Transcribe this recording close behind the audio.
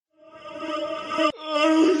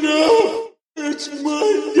It's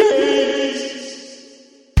Mondays.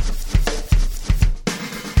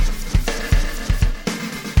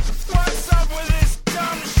 What's up with this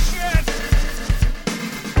dumb shit?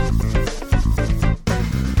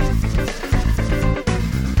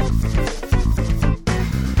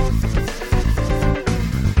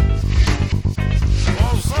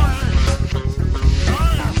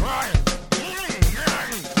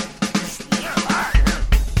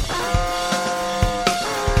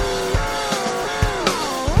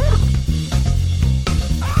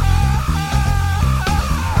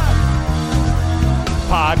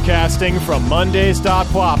 Podcasting from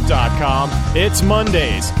Mondays.pwop.com, it's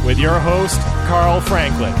Mondays with your host, Carl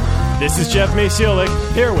Franklin. This is Jeff Maciolik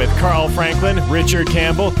here with Carl Franklin, Richard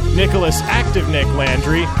Campbell, Nicholas Active Nick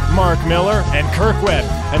Landry, Mark Miller, and Kirk Webb,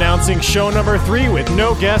 announcing show number 3 with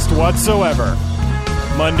no guest whatsoever.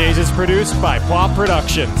 Mondays is produced by Pwop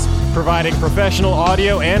Productions, providing professional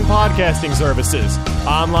audio and podcasting services.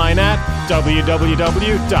 Online at www.pwop.com.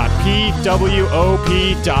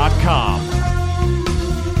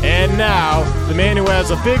 And now, the man who has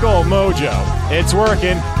a big old mojo, it's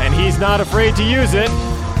working, and he's not afraid to use it,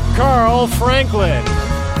 Carl Franklin.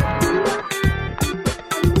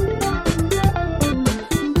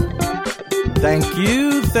 Thank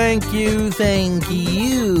you,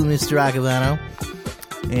 Mr. Acavano.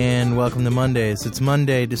 And welcome to Mondays. It's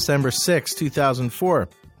Monday, December 6, 2004.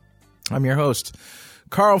 I'm your host,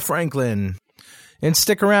 Carl Franklin. And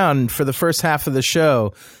stick around for the first half of the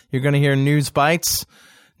show. You're going to hear news bites.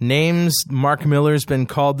 Names Mark Miller's been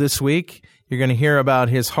called this week. You're going to hear about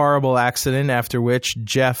his horrible accident, after which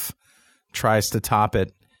Jeff tries to top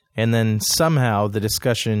it. And then somehow the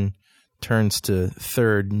discussion turns to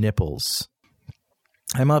third nipples.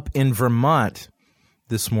 I'm up in Vermont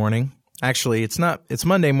this morning. Actually, it's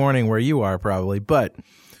Monday morning where you are probably, but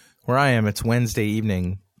where I am, it's Wednesday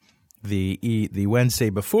evening, the Wednesday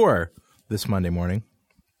before this Monday morning.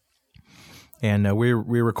 And we're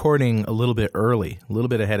recording a little bit early, a little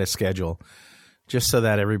bit ahead of schedule, just so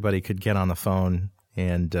that everybody could get on the phone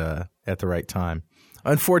and at the right time.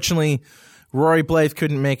 Unfortunately, Rory Blythe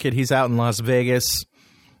couldn't make it. He's out in Las Vegas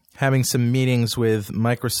having some meetings with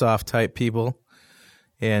Microsoft-type people,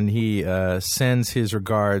 and he sends his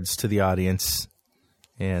regards to the audience,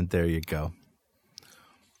 and there you go.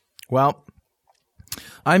 Well,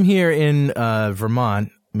 I'm here in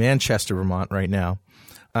Vermont, Manchester, Vermont, right now.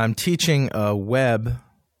 I'm teaching a web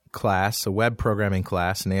class, a web programming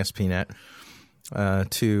class in ASP.NET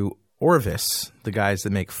to Orvis, the guys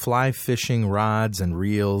that make fly fishing rods and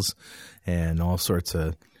reels and all sorts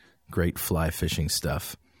of great fly fishing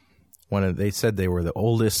stuff. They said they were the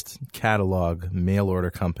oldest catalog mail order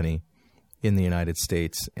company in the United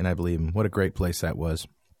States, and I believe them. What a great place that was.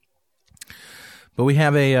 But we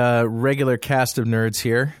have a regular cast of nerds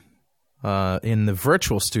here in the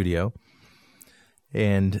virtual studio.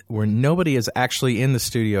 And where nobody is actually in the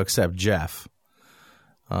studio except Jeff.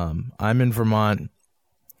 I'm in Vermont,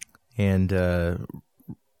 and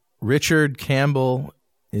Richard Campbell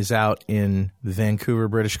is out in Vancouver,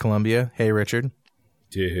 British Columbia. Hey, Richard.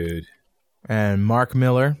 Dude. And Mark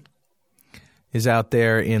Miller is out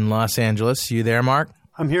there in Los Angeles. You there, Mark?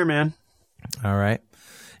 I'm here, man. All right.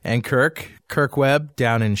 And Kirk Webb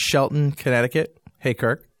down in Shelton, Connecticut. Hey,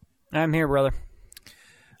 Kirk. I'm here, brother.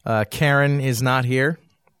 Karen is not here.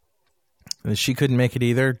 She couldn't make it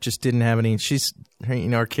either. Just didn't have any.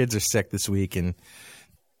 Our kids are sick this week, and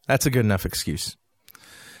that's a good enough excuse.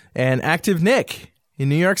 And Active Nick in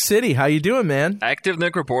New York City. How you doing, man? Active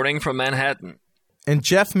Nick reporting from Manhattan. And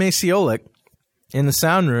Jeff Maciolik in the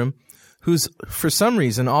sound room, who's for some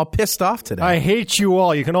reason all pissed off today. I hate you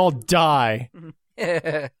all. You can all die.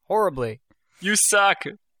 Horribly. You suck.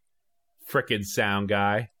 Frickin' sound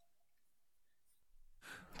guy.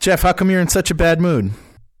 Jeff, how come you're in such a bad mood?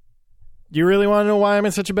 You really want to know why I'm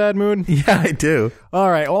in such a bad mood? Yeah, I do. All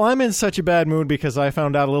right. Well, I'm in such a bad mood because I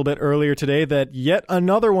found out a little bit earlier today that yet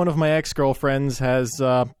another one of my ex-girlfriends has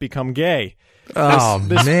become gay.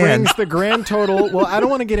 This brings the grand total. Well, I don't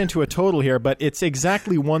want to get into a total here, but it's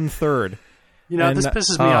exactly 1/3. You know, this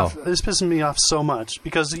pisses me off. This pisses me off so much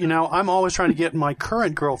because, I'm always trying to get my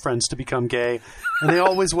current girlfriends to become gay, and they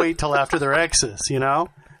always wait till after their exes, It's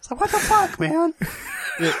like, what the fuck, man?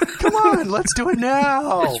 Come on, let's do it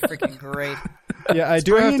now. That's freaking great. Yeah, I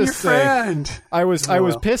do have to say, I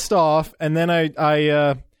was pissed off, and then I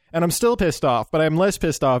and I'm still pissed off, but I'm less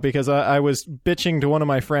pissed off because I was bitching to one of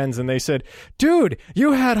my friends, and they said, "Dude,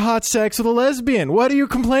 you had hot sex with a lesbian. What are you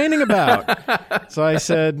complaining about?" So I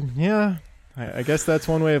said, "Yeah, I guess that's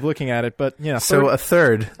one way of looking at it." But so a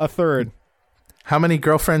third. How many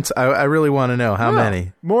girlfriends? I really want to know how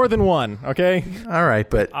many. More than one, okay? All right,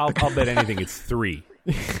 but I'll bet anything it's 3.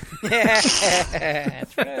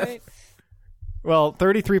 That's right. Well,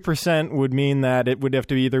 33% would mean that it would have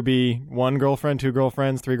to either be 1 girlfriend, 2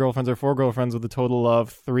 girlfriends, 3 girlfriends, or 4 girlfriends with a total of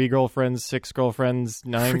 3 girlfriends, 6 girlfriends,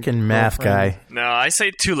 9 freaking math girlfriends. guy. No, I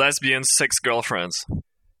say 2 lesbians, 6 girlfriends.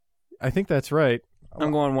 I think that's right.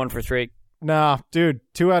 I'm going 1 for 3. Nah, dude,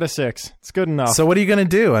 2 out of 6. It's good enough. So what are you going to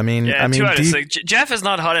do? I mean, Yeah, 2 out of do you, 6. Jeff is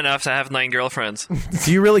not hot enough to have 9 girlfriends.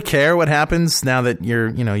 do you really care what happens now that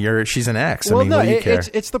she's an ex? Well, I mean, no, what do you care?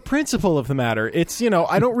 it's the principle of the matter. It's,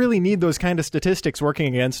 I don't really need those kind of statistics working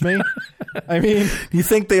against me. I mean, You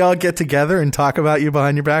think they all get together and talk about you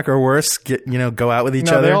behind your back, or worse, go out with each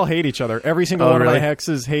no, other? they all hate each other. Every single Oh, one really? of my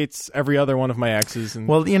exes hates every other one of my exes. And,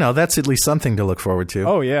 Well, that's at least something to look forward to.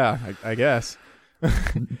 oh, yeah, I guess.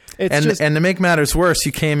 It's and just... and to make matters worse,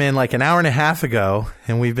 you came in like an hour and a half ago,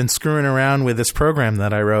 and we've been screwing around with this program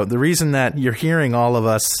that I wrote. The reason that you're hearing all of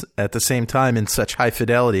us at the same time in such high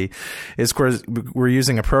fidelity is because we're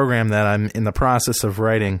using a program that I'm in the process of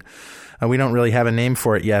writing. We don't really have a name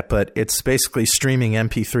for it yet, but it's basically streaming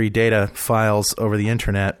MP3 data files over the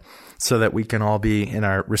internet so that we can all be in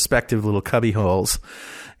our respective little cubby holes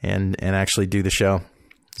and actually do the show.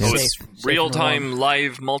 So it's real-time,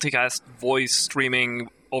 live, multicast voice streaming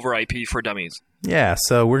over IP for dummies. Yeah,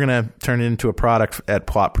 so we're going to turn it into a product at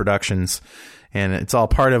Plot Productions, and it's all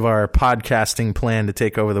part of our podcasting plan to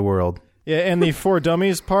take over the world. Yeah, and the For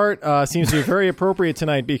Dummies part seems to be very appropriate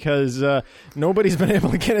tonight because nobody's been able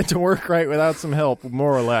to get it to work right without some help,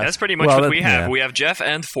 more or less. That's pretty much Well, what we have. yeah. We have Jeff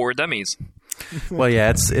and 4 dummies. Well,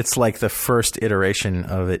 yeah, it's like the first iteration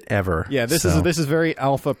of it ever. Yeah, this So, is very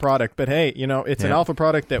alpha product, but hey, it's an Yeah. alpha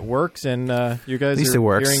product that works, and you guys at least are it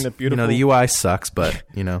works. hearing the beautiful. The UI sucks, but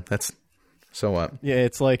that's so what. Yeah,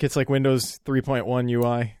 it's like Windows 3.1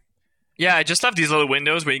 UI. Yeah, I just have these little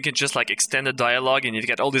windows where you can just extend the dialogue and you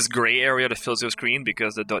get all this gray area that fills your screen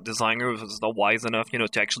because the designer was not wise enough,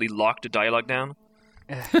 to actually lock the dialogue down.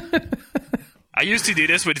 I used to do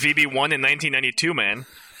this with VB1 in 1992, man.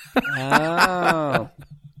 Oh.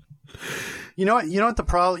 You know what the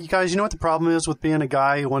problem, you guys? You know what the problem is with being a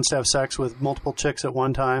guy who wants to have sex with multiple chicks at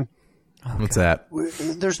one time? What's that?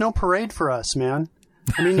 There's no parade for us, man.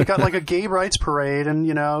 I mean, you got like a gay rights parade, and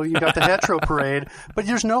you got the hetero parade, but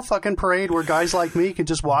there's no fucking parade where guys like me can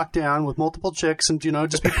just walk down with multiple chicks and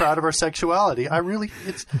just be proud of our sexuality. I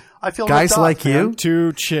feel Guys ripped off, like man. you?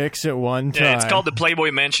 2 chicks at one time. Yeah, it's called the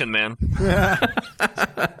Playboy Mansion, man.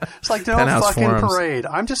 It's like no Penthouse fucking forums. parade.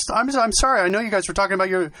 I'm sorry. I know you guys were talking about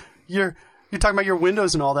you're talking about your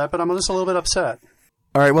windows and all that, but I'm just a little bit upset.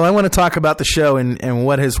 All right. Well, I want to talk about the show and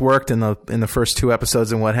what has worked in the first 2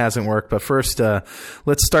 episodes and what hasn't worked. But first,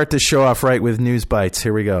 let's start this show off right with News Bites.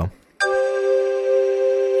 Here we go.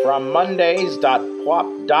 From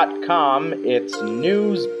Mondays.pwop.com, it's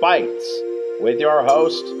News Bites with your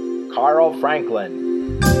host, Carl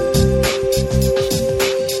Franklin.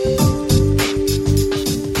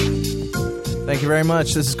 Thank you very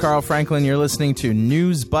much. This is Carl Franklin. You're listening to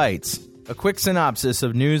News Bites, a quick synopsis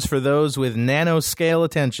of news for those with nanoscale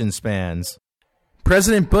attention spans.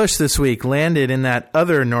 President Bush this week landed in that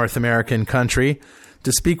other North American country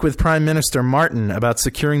to speak with Prime Minister Martin about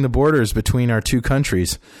securing the borders between our 2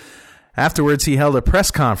 countries. Afterwards, he held a press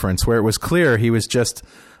conference where it was clear he was just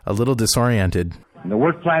a little disoriented. The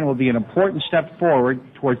work plan will be an important step forward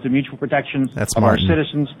towards the mutual protection That's of Martin. our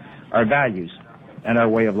citizens, our values, and our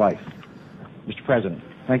way of life. Mr. President.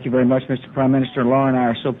 Thank you very much, Mr. Prime Minister. Laura and I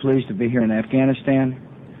are so pleased to be here in Afghanistan,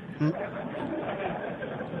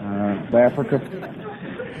 Africa.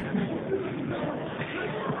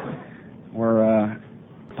 We're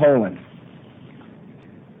Poland.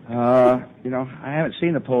 I haven't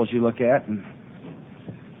seen the polls you look at, and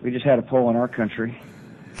we just had a poll in our country.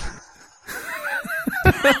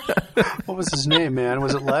 What was his name, man?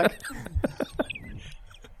 Was it Lek?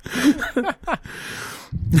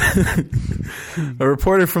 A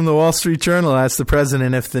reporter from the Wall Street Journal asked the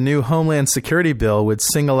president if the new Homeland Security bill would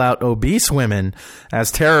single out obese women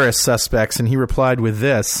as terrorist suspects, and he replied with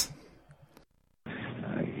this.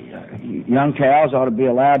 Young cows ought to be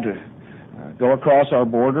allowed to go across our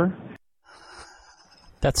border.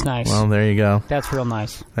 That's nice. Well, there you go. That's real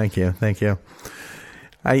nice. Thank you.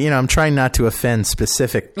 I'm trying not to offend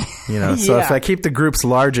specific, so if I keep the groups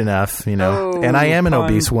large enough, and I am an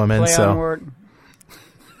obese woman, Play so. on word.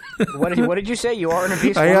 What did you say? You are an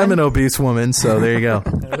obese I woman? am an obese woman, so there you go.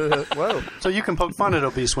 Whoa. So you can poke fun at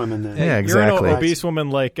obese women then. Yeah, exactly. You're an obese woman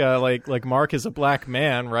like Mark is a black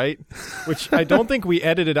man, right? Which I don't think we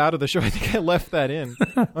edited out of the show. I think I left that in.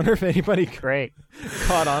 I wonder if anybody Great.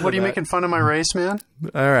 caught on. What are you making fun of my race, man?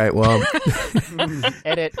 All right, well,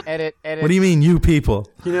 Edit. what do you mean, you people?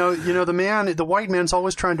 You know, the white man's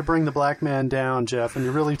always trying to bring the black man down, Jeff, and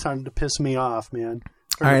you're really trying to piss me off, man.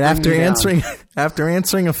 All right, after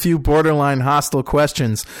answering a few borderline hostile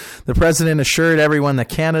questions, the president assured everyone that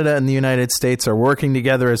Canada and the United States are working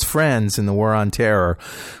together as friends in the war on terror,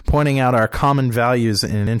 pointing out our common values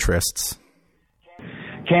and interests.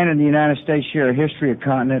 Canada and the United States share a history, a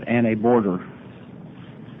continent, and a border.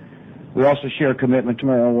 We also share a commitment to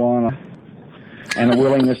marijuana and a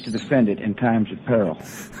willingness to defend it in times of peril.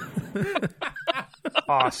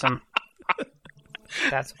 Awesome.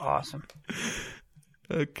 That's awesome.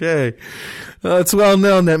 Okay. It's well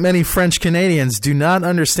known that many French Canadians do not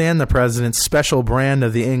understand the president's special brand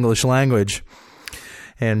of the English language.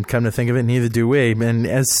 And come to think of it, neither do we.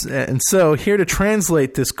 And so here to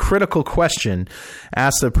translate this critical question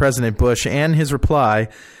asked of President Bush and his reply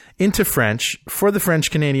into French for the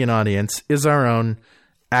French Canadian audience is our own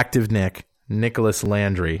active Nick, Nicholas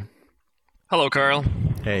Landry. Hello, Carl.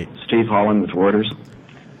 Hey. Steve Holland with Reuters.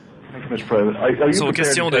 Mr. President, are you So,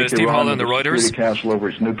 question de Steve Holland de Reuters.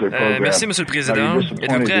 Merci, Monsieur le Président.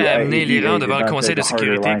 Êtes-vous prêt à amener l'Iran devant le Conseil de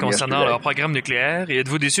sécurité concernant leur programme nucléaire et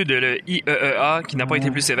êtes-vous déçu de l'IAEA qui n'a pas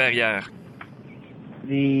été plus sévère hier?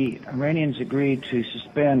 The Iranians agreed to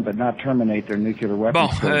suspend but not terminate their nuclear weapons Bon,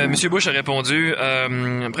 program. M. Bush a répondu,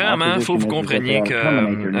 premièrement, il faut que vous compreniez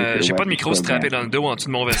que j'ai pas de micro strappé dans le dos en dessous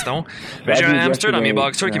de mon veston, mais j'ai un hamster dans mes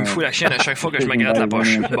boxers qui me fout la chienne à chaque fois que je me gratte la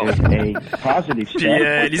poche. Bon. Puis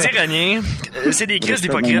les Iraniens, c'est des crises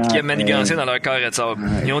d'hypocrites qui aiment manigancer dans leur carré de sable.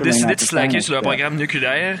 Ils ont décidé de slacker sur leur programme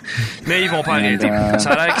nucléaire, mais ils vont pas arrêter. Ça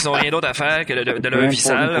a l'air qu'ils ont rien d'autre à faire que de leur vie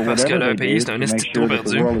sale parce que leur pays, c'est un estito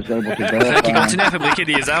perdu. Fait qu'ils continuent à fabriquer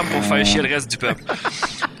des armes pour faire chier le reste du peuple.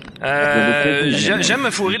 J'aime me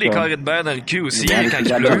fourrer des carrés de beurre dans le cul aussi quand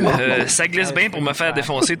il pleut. Ça glisse bien pour me faire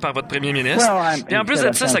défoncer par votre premier ministre. Puis en plus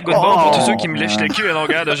de ça, ça goûte bon pour tous ceux qui me lèchent le cul à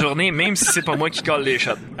longueur de journée, même si c'est pas moi qui colle les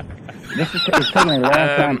shots.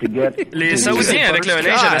 Les Saoudiens avec leur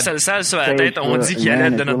linge à vaisselle sale sur la tête ont dit qu'ils allaient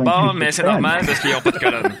être de notre bord, mais c'est normal parce qu'ils n'ont pas de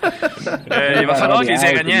colonne. Il va falloir que les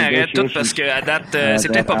Iraniens arrêtent tout parce qu'à date, c'est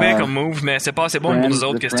peut-être pas pire comme move, mais c'est pas assez bon pour nous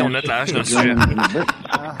autres, question de mettre la hache dans le sujet.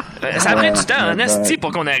 Ça a pris du temps en esti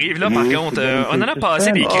pour qu'on arrive là, par contre. On en a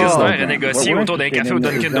passé des crises d'heure à négocier autour d'un café au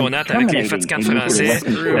Dunkin' Donuts avec les fatigants de français,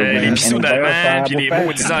 les pissous d'allemand, puis les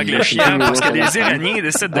mots anglais chiants, parce que les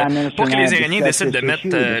Iraniens décident de mettre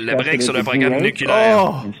le break sur le programme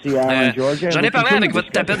nucléaire. J'en ai parlé avec votre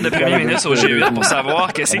tapette de premier ministre au G8 pour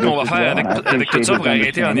savoir qu'est-ce qu'on va faire avec tout ça pour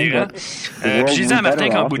arrêter en Iran. Puis j'ai dit à Martin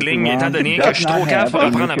qu'en bout de ligne, étant donné que je suis trop cave pour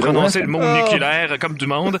apprendre à prononcer le mot nucléaire comme du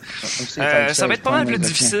monde, ça va être pas mal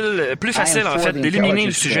plus facile en fait d'éliminer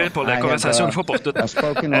le sujet pour la conversation une fois pour toutes.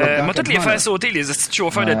 Moi, toutes les faire sauter les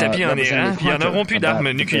chauffeurs de tapis en Iran, puis ils en auront plus d'armes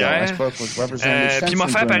nucléaires. Puis m'a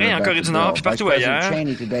faire pareil en Corée du Nord, puis partout ailleurs.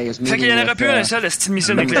 Fait qu'il y en aura plus un seul style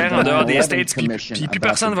missile nucléaire en dehors des States, puis plus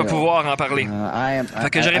personne va pouvoir en parler. Fait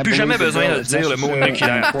que j'aurais plus jamais besoin de dire le mot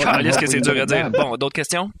nucléaire. Est-ce que c'est dur à dire? Bon, d'autres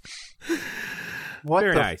questions?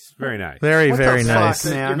 Very nice. Very nice. Very, very nice.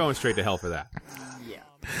 You're going straight to hell for that.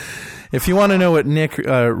 If you want to know what Nick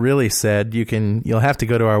really said, you'll have to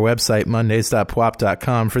go to our website,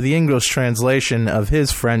 mondays.pwop.com, for the English translation of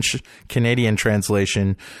his French-Canadian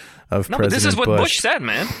translation of President Bush. No, but this is what Bush said,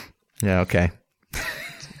 man. Yeah, okay.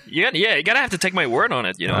 You gotta have to take my word on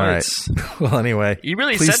it, you know. All right. Well, anyway. He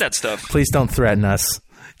really said that stuff. Please don't threaten us.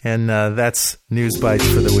 And that's News Bites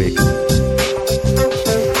for the week.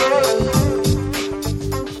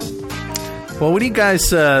 Well, what do you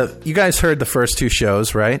guys heard the first two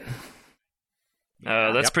shows, right?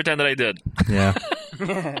 Let's pretend that I did. Yeah.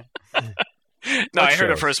 No, I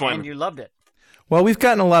heard the first one. And you loved it. Well, we've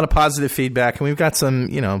gotten a lot of positive feedback, and we've got some,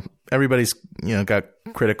 everybody's, got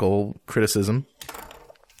criticism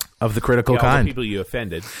of the critical kind. All the people you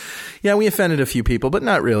offended. Yeah, we offended a few people, but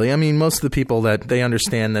not really. I mean, most of the people they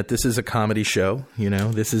understand that this is a comedy show,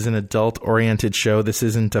 this is an adult-oriented show. This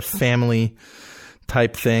isn't a family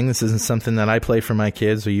type thing. This isn't something that I play for my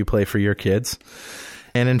kids or you play for your kids.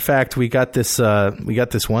 And in fact, we got this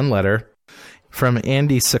one letter from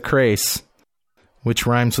Andy Sacrace, which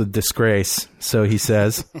rhymes with disgrace. So he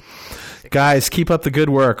says, "Guys, keep up the good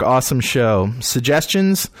work. Awesome show.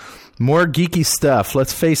 Suggestions? More geeky stuff.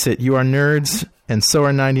 Let's face it, you are nerds and so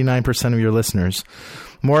are 99% of your listeners.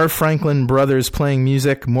 More Franklin brothers playing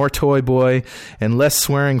music, more Toy Boy, and less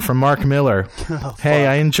swearing from Mark Miller. Hey,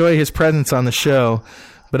 I enjoy his presence on the show,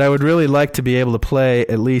 but I would really like to be able to play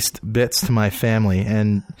at least bits to my family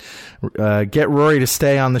and get Rory to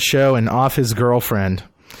stay on the show and off his girlfriend.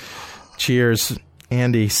 Cheers,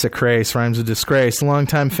 Andy Sacrace, rhymes with disgrace.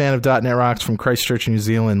 Longtime fan of .NET Rocks from Christchurch, New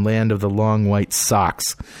Zealand, land of the long white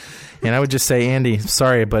socks. And I would just say, Andy,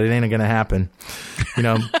 sorry, but it ain't going to happen. You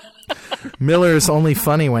know, Miller's only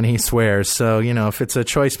funny when he swears. So, you know, if it's a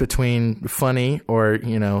choice between funny or,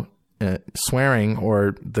 you know, swearing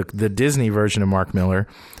or the Disney version of Mark Miller,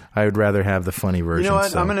 I would rather have the funny version. You know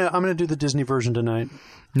what? So. I'm gonna do the Disney version tonight.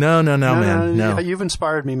 No, man. No. You've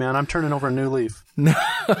inspired me, man. I'm turning over a new leaf. No.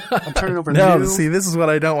 I'm turning over see, this is what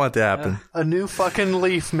I don't want to happen. A new fucking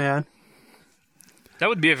leaf, man. That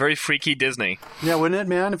would be a very freaky Disney. Yeah, wouldn't it,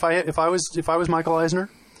 man? If I was Michael Eisner.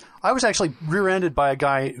 I was actually rear-ended by a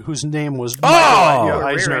guy whose name was Michael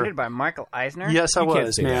Eisner. Rear-ended by Michael Eisner? Yes, I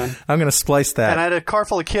was, man. I'm going to splice that. And I had a car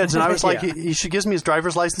full of kids, and I was like, she gives me his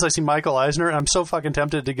driver's license. I see Michael Eisner, and I'm so fucking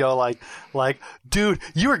tempted to go like, dude,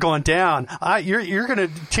 you are going down. You're going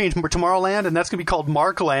to change Tomorrowland, and that's going to be called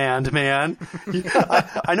Markland, man.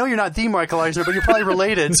 I know you're not the Michael Eisner, but you're probably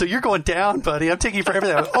related, so you're going down, buddy. I'm taking you for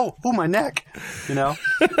everything. Oh, my neck, you know.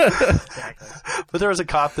 Exactly. But there was a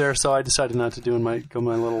cop there, so I decided not to go my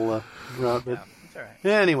little route. But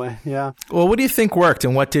anyway, yeah. Well, what do you think worked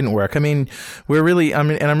and what didn't work? I mean,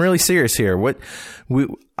 I'm really serious here.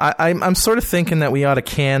 I'm sort of thinking that we ought to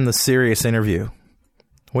can the serious interview.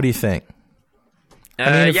 What do you think?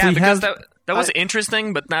 Because that was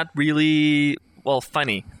interesting, but not really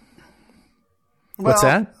funny. What's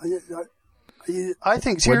that? I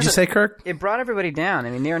think. What'd you say, Kirk? It brought everybody down.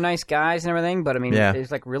 I mean, they were nice guys and everything, but I mean, it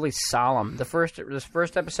was like really solemn. This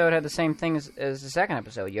first episode had the same thing as the second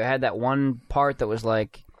episode. You had that one part that was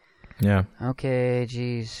like, okay,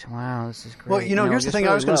 geez, wow, this is great. Well, here's the thing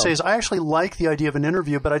I was going to say is I actually like the idea of an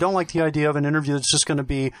interview, but I don't like the idea of an interview that's just going to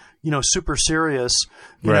be, super serious.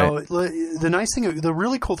 You know, the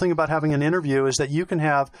really cool thing about having an interview is that you can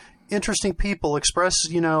have interesting people express,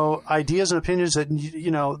 ideas and opinions that,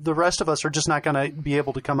 the rest of us are just not going to be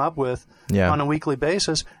able to come up with on a weekly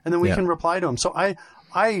basis, and then we can reply to them. So I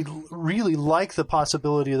really like the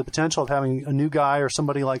possibility of the potential of having a new guy or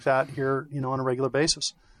somebody like that here, on a regular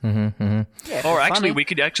basis. Mm-hmm, mm-hmm. Yeah, or actually, we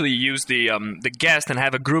could actually use the guest and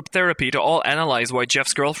have a group therapy to all analyze why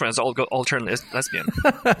Jeff's girlfriends all turn lesbian.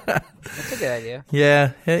 That's a good idea.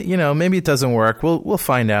 Yeah, maybe it doesn't work. We'll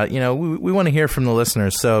find out. We want to hear from the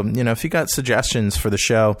listeners. So, if you got suggestions for the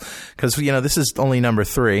show, because this is only number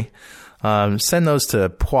 3, send those to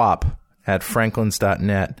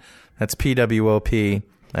pwop@franklins.net. That's PWOP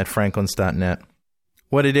at franklins.net.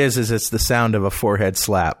 What it is it's the sound of a forehead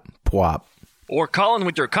slap. Pwop. Or call in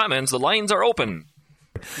with your comments. The lines are open.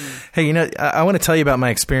 Hey, I want to tell you about my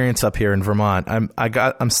experience up here in Vermont.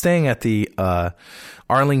 I'm staying at the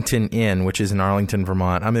Arlington Inn, which is in Arlington,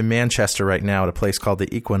 Vermont. I'm in Manchester right now at a place called the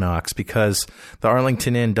Equinox because the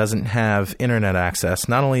Arlington Inn doesn't have internet access.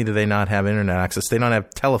 Not only do they not have internet access, they don't have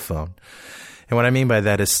telephone. And what I mean by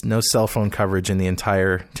that is no cell phone coverage in the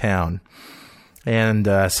entire town. And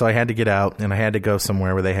so I had to get out and I had to go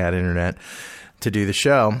somewhere where they had internet to do the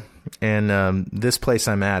show. And this place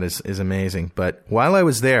I'm at is amazing. But while I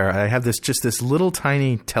was there, I have this little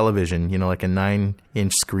tiny television, like a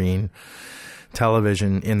 9-inch screen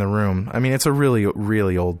television in the room. I mean, it's a really,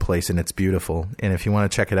 really old place and it's beautiful. And if you want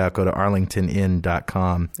to check it out, go to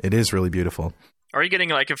arlingtoninn.com. It is really beautiful. Are you getting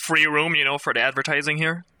like a free room, for the advertising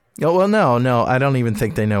here? Oh, well, no. I don't even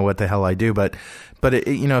think they know what the hell I do. But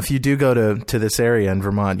if you do go to this area in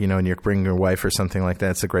Vermont, and you're bringing your wife or something like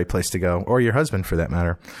that, it's a great place to go, or your husband for that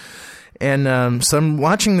matter. And so I'm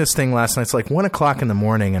watching this thing last night. It's like 1 o'clock in the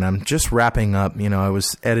morning, and I'm just wrapping up. I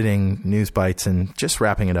was editing News Bites and just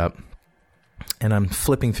wrapping it up. And I'm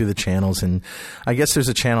flipping through the channels, and I guess there's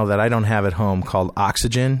a channel that I don't have at home called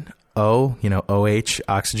Oxygen, OH,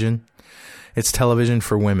 Oxygen. It's television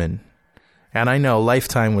for women. And I know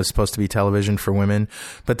Lifetime was supposed to be television for women,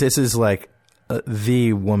 but this is like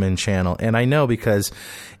the woman channel. And I know because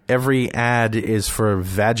every ad is for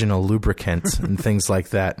vaginal lubricant and things like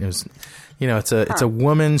that. It was, it's a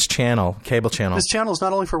woman's channel, cable channel. This channel is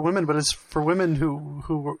not only for women, but it's for women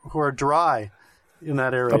who are dry in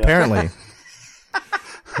that area. Apparently.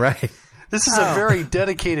 Right. This is a very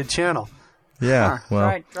dedicated channel. Yeah.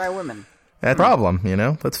 Well, dry women. That's a problem,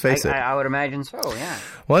 let's face it. I would imagine so, yeah.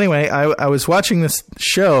 Well, anyway, I was watching this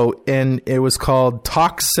show, and it was called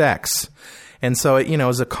Talk Sex. And so, it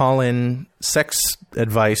was a call-in sex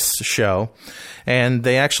advice show. And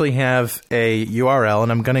they actually have a URL,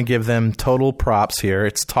 and I'm going to give them total props here.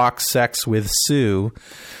 It's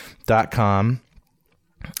talksexwithsue.com.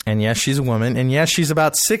 And yes, she's a woman. And yes, she's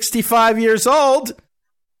about 65 years old.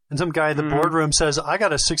 And some guy in the boardroom says, I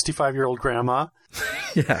got a 65-year-old grandma.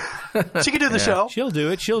 Yeah. She can do the show. She'll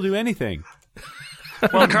do it. She'll do anything.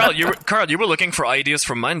 Well, Carl, you were looking for ideas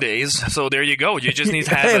for Mondays, so there you go. You just need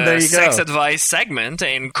to have a sex advice segment,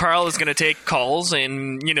 and Carl is going to take calls,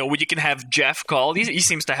 and, you can have Jeff call. He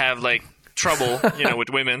seems to have, trouble, with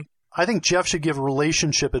women. I think Jeff should give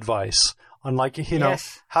relationship advice on, how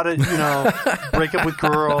to, break up with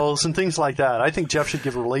girls and things like that. I think Jeff should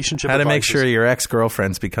give relationship advice. How to make sure your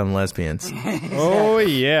ex-girlfriends become lesbians. Oh,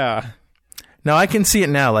 yeah. No, I can see it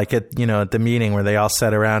now, at the meeting where they all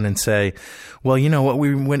sat around and say, well, what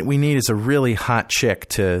we need is a really hot chick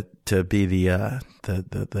to be the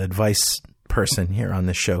advice person here on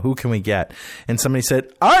this show. Who can we get? And somebody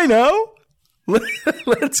said, I know.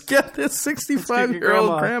 Let's get this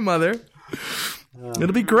 65-year-old grandmother.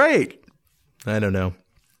 It'll be great. I don't know.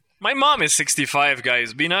 My mom is 65,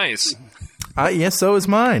 guys. Be nice. Yes, so is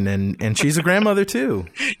mine, and she's a grandmother too.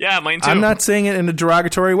 Yeah, mine too. I'm not saying it in a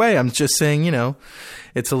derogatory way. I'm just saying,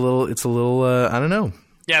 it's a little. I don't know.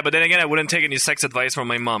 Yeah, but then again, I wouldn't take any sex advice from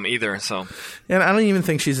my mom either. So, and I don't even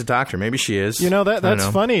think she's a doctor. Maybe she is. That's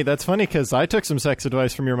funny. That's funny because I took some sex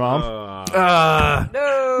advice from your mom.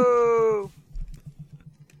 No.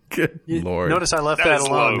 Good Lord. Notice I left that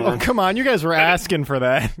alone. Man. Oh, come on, you guys were asking for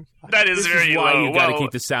that. That is very why low. You got to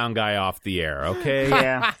keep the sound guy off the air, okay?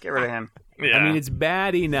 Yeah, get rid of him. Yeah. I mean, it's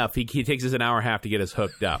bad enough he takes us an hour and a half to get us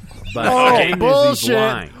hooked up. But okay, bullshit.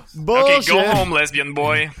 Okay, go home, lesbian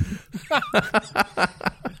boy.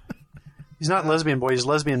 He's not lesbian boy. He's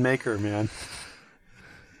lesbian maker, man.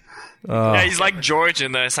 Yeah, he's like George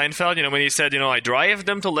in Seinfeld. When he said, I drive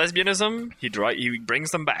them to lesbianism, he brings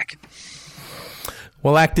them back.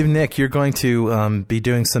 Well, Active Nick, you're going to be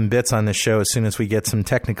doing some bits on this show as soon as we get some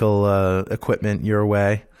technical equipment your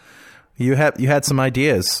way. You had some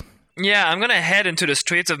ideas. Yeah, I'm going to head into the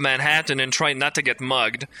streets of Manhattan and try not to get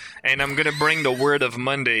mugged. And I'm going to bring the word of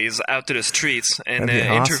Mondays out to the streets and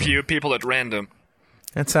interview people at random.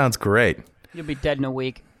 That sounds great. You'll be dead in a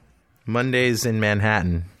week. Mondays in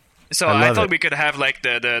Manhattan. So I thought we could have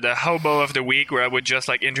the hobo of the week where I would just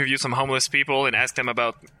interview some homeless people and ask them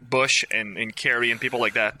about Bush and Kerry and people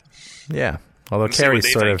like that. Yeah, although Kerry's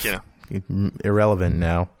sort of irrelevant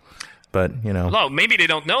now. But, Well, maybe they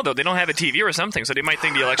don't know, though. They don't have a TV or something, so they might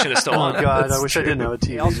think the election is still on. Oh, God, I wish I didn't have a TV.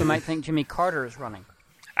 They also might think Jimmy Carter is running.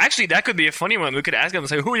 Actually, that could be a funny one. We could ask them and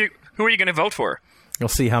say, who are you going to vote for? You'll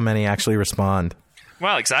see how many actually respond.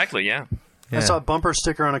 Well, exactly, yeah. I saw a bumper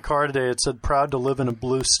sticker on a car today. It said, proud to live in a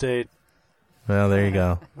blue state. Well, there you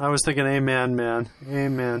go. I was thinking, amen, man.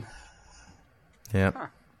 Amen. Yep. Huh.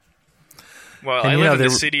 Well, I live in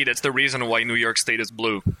the city. That's the reason why New York State is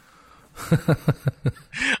blue.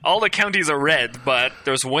 All the counties are red, but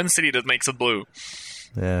there's one city that makes it blue.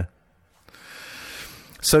 Yeah.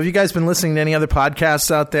 So have you guys been listening to any other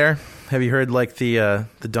podcasts out there? Have you heard the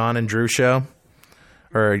Don and Drew show?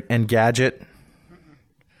 Or Engadget?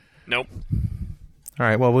 Nope. All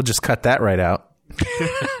right, well, we'll just cut that right out.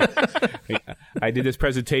 I did this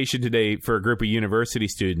presentation today for a group of university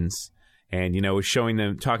students, and was showing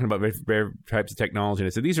them, talking about various types of technology. And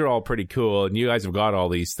I said, these are all pretty cool, and you guys have got all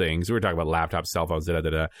these things. We were talking about laptops, cell phones,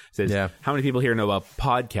 da-da-da-da. Says, how many people here know about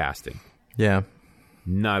podcasting? Yeah.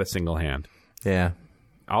 Not a single hand. Yeah.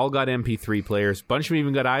 All got MP3 players. Bunch of them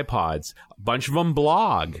even got iPods. A bunch of them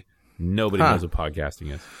blog. Nobody knows what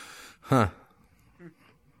podcasting is. Huh.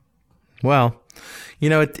 Well,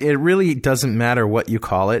 it really doesn't matter what you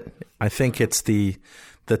call it. I think it's the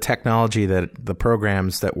technology, that the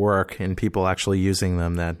programs that work and people actually using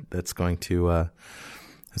them that's going to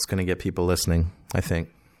get people listening, I think.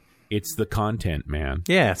 It's the content, man.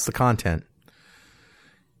 Yeah, it's the content.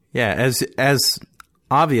 Yeah, as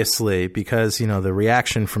obviously, because the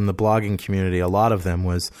reaction from the blogging community, a lot of them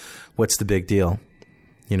was, what's the big deal?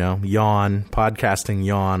 Yawn, podcasting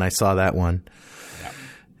yawn. I saw that one.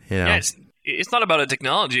 Yeah, it's not about a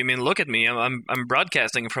technology. I mean, look at me. I'm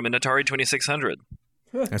broadcasting from an Atari 2600.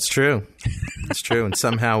 That's true. That's true. And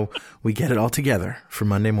somehow we get it all together for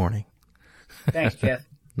Monday morning. Thanks, Jeff.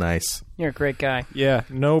 Nice. You're a great guy. Yeah,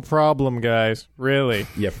 no problem, guys. Really.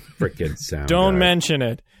 You frickin' sound Don't guy. mention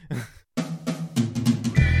it.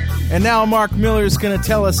 And now Mark Miller is going to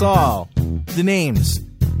tell us all the names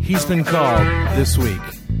he's been called this week.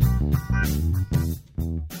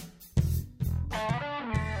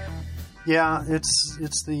 Yeah,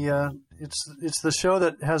 it's the it's the show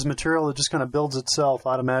that has material that just kind of builds itself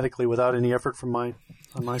automatically without any effort from on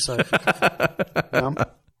my side.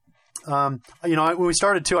 When we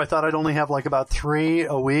started too, I thought I'd only have like about 3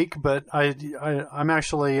 a week, but I'm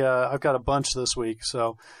actually I've got a bunch this week.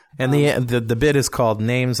 So, and the bit is called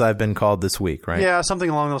 "Names I've Been Called This Week," right? Yeah, something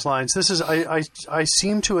along those lines. This is I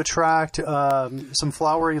seem to attract some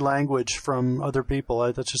flowery language from other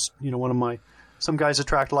people. That's just one of my. Some guys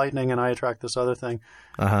attract lightning, and I attract this other thing.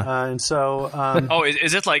 And so,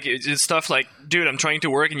 is it stuff like, dude, I'm trying to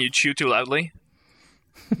work, and you chew too loudly?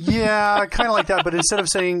 Yeah, kind of like that, but instead of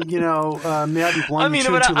saying, may I be blunt,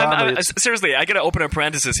 too loudly. Seriously, I gotta open a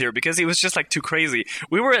parenthesis here because it was just like too crazy.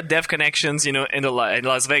 We were at Dev Connections, in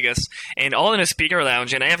Las Vegas, and all in a speaker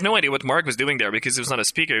lounge, and I have no idea what Mark was doing there because it was not a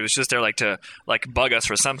speaker; it was just there to bug us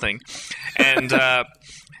for something. And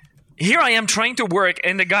here I am trying to work,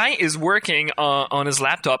 and the guy is working on his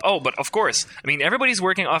laptop. Oh, but of course, everybody's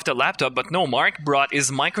working off the laptop, but no, Mark brought his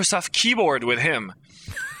Microsoft keyboard with him.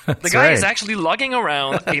 The guy is actually lugging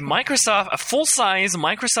around a full-size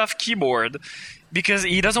Microsoft keyboard because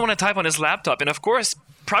he doesn't want to type on his laptop. And of course,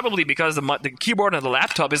 probably because the keyboard on the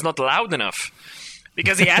laptop is not loud enough.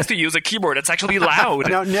 Because he has to use a keyboard that's actually loud.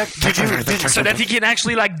 Now, Nick, so that he can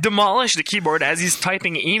actually demolish the keyboard as he's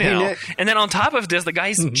typing email. Hey, and then on top of this, the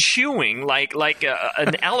guy's chewing like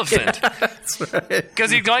an elephant. That's right. Because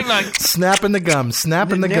he's going snapping the gum.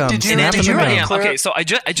 Okay, so I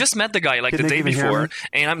just met the guy the day before,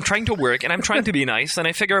 and I'm trying to work, and I'm trying to be nice, and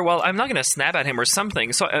I figure, well, I'm not going to snap at him or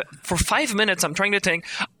something. So for 5 minutes, I'm trying to think,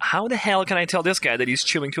 how the hell can I tell this guy that he's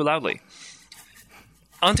chewing too loudly?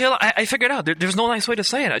 Until I figured out there's no nice way to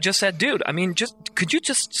say it. I just said, dude, could you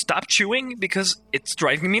just stop chewing? Because it's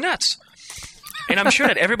driving me nuts. And I'm sure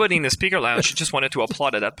that everybody in the speaker lounge just wanted to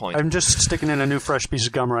applaud at that point. I'm just sticking in a new fresh piece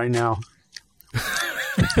of gum right now.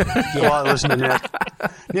 While I listen to Nick.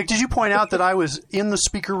 Nick, did you point out that I was in the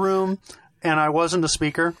speaker room and I wasn't a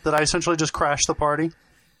speaker? That I essentially just crashed the party?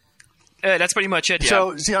 That's pretty much it, yeah.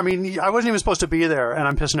 So, see, I wasn't even supposed to be there, and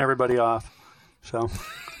I'm pissing everybody off. So...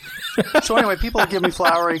 So anyway, people give me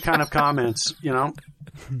flowery kind of comments, You're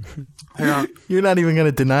not even going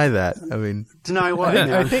to deny that. Deny what?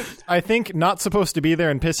 I think not supposed to be there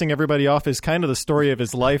and pissing everybody off is kind of the story of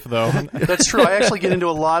his life, though. That's true. I actually get into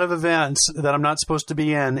a lot of events that I'm not supposed to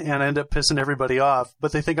be in, and I end up pissing everybody off.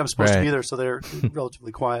 But they think I'm supposed to be there, so they're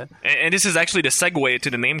relatively quiet. And this is actually the segue to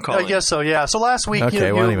the name calling. I guess so. Yeah. So last week,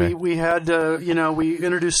 anyway. we had we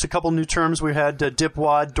introduced a couple new terms. We had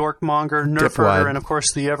dipwad, dorkmonger, nerfer, and of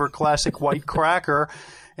course the ever classic white cracker.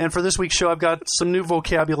 And for this week's show, I've got some new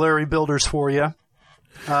vocabulary builders for you.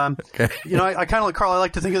 I kind of like Carl. I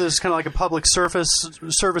like to think of this as kind of like a public service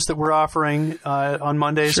that we're offering on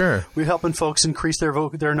Mondays. Sure, we're helping folks increase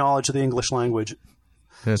their knowledge of the English language.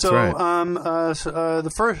 That's right.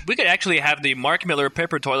 The first we could actually have the Mark Miller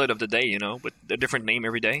paper toilet of the day, with a different name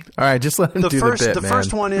every day. All right, just let him do the bit, The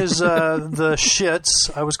first one is the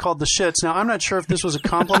shits. I was called the shits. Now I'm not sure if this was a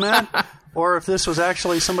compliment or if this was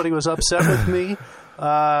actually somebody was upset with me.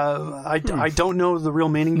 I don't know the real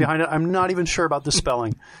meaning behind it. I'm not even sure about the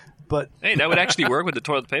spelling. But hey, that would actually work with the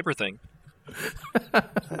toilet paper thing.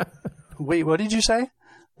 Wait, what did you say?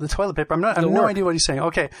 The toilet paper. I have no idea what he's saying.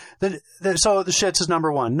 Okay, so the shits is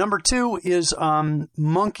number 1. Number 2 is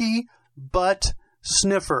monkey butt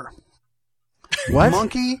sniffer. What?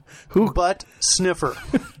 Monkey butt sniffer.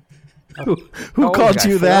 Who called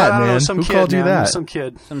you that, man? Who called you that? Some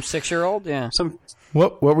kid. Some 6-year-old? Yeah.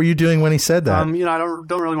 What were you doing when he said that? I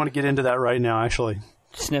don't really want to get into that right now, actually.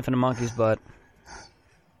 Sniffing a monkey's butt.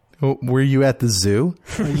 Were you at the zoo?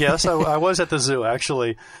 Yes, I was at the zoo,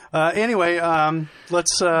 actually. Anyway,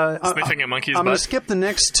 let's... Sniffing a monkey's butt? I'm going to skip the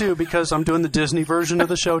next 2 because I'm doing the Disney version of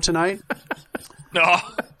the show tonight. No.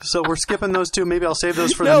 So we're skipping those 2. Maybe I'll save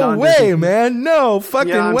those for the non-Disney. No way, man. No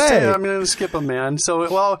fucking way. I'm going to skip them, man. So,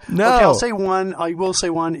 no. Okay, I'll say one. I will say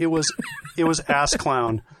one. It was ass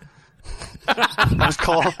clown. I was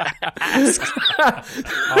called an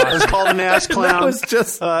ass clown. That was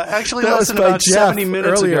just actually less than about 70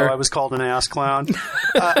 minutes ago. I was called an ass clown.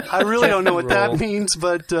 I really don't know what that means,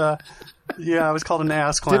 but yeah, I was called an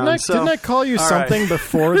ass clown. Didn't I call you something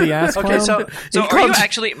before the ass clown? Okay, so are you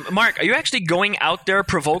actually, Mark? Are you actually going out there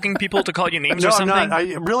provoking people to call you names or something? No, I'm not.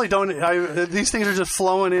 I really don't. These things are just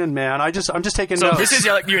flowing in, man. I'm just taking notes. So this is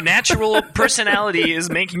your natural personality is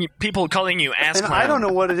making people calling you ass clown. I don't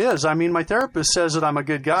know what it is. My therapist says that I'm a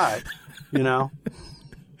good guy. Did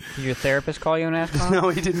your therapist call you an ass clown? No,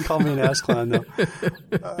 he didn't call me an ass clown, though.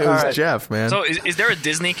 It was Jeff, man. So is there a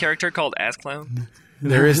Disney character called ass clown?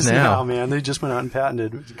 There is now, man. They just went out and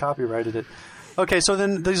patented, copyrighted it. Okay, so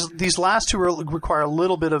then these last 2 require a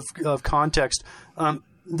little bit of context.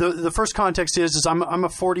 the first context is I'm a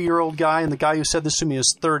 40-year-old guy, and the guy who said this to me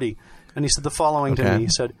is 30. And he said the following to me. He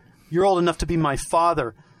said, "You're old enough to be my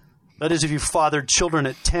father. That is if you fathered children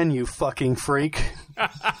at 10, you fucking freak."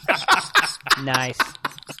 Nice.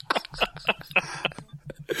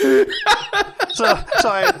 So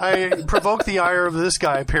I provoked the ire of this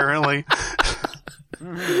guy, apparently.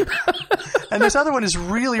 And this other one is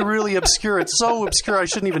really, really obscure. It's so obscure I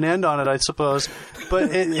shouldn't even end on it, I suppose. But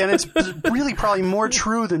it's really probably more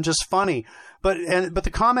true than just funny. But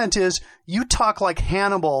the comment is, you talk like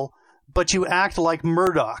Hannibal, but you act like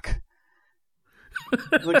Murdoch.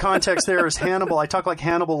 The context there is Hannibal. I talk like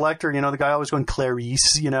Hannibal Lecter, the guy always going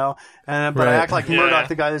Clarice, but I act like Murdoch,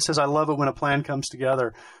 the guy that says, "I love it when a plan comes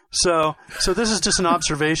together." So this is just an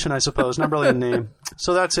observation, I suppose, not really a name.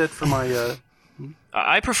 So that's it for my...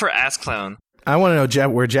 I prefer Ass Clown. I want to know,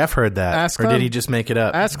 Jeff, where Jeff heard that, Ass or Clown? Did he just make it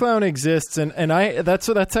up? Ass Clown exists, and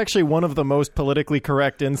that's actually one of the most politically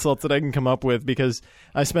correct insults that I can come up with, because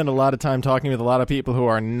I spend a lot of time talking with a lot of people who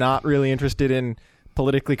are not really interested in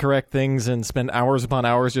politically correct things and spend hours upon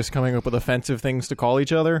hours just coming up with offensive things to call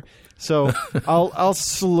each other. So I'll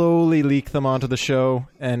slowly leak them onto the show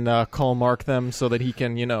and call Mark them so that he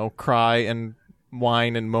can, cry and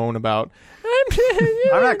whine and moan about.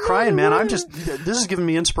 I'm not crying, man. This is giving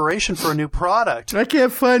me inspiration for a new product. I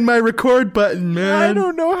can't find my record button, man. I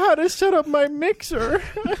don't know how to set up my mixer.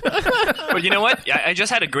 But you know what? I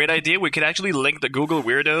just had a great idea. We could actually link the Google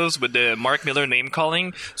Weirdos with the Mark Miller name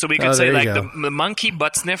calling. So we could say, like, the monkey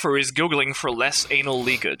butt sniffer is Googling for less anal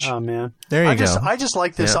leakage. Oh, man. There you go. I just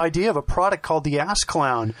like this idea of a product called the Ass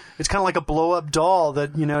Clown. It's kind of like a blow-up doll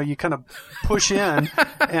that, you kind of push in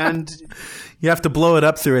and... You have to blow it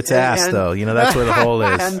up through its ass, though. That's where the hole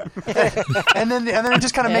is. And then it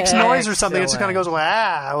just kind of makes noise or something. It just kind of goes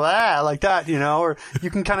wah, wah, like that, Or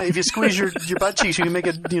you can kind of, if you squeeze your butt cheeks, you can make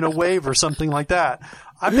it, wave or something like that.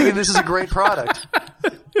 I'm thinking this is a great product.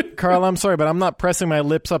 Carl, I'm sorry, but I'm not pressing my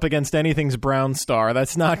lips up against anything's brown star.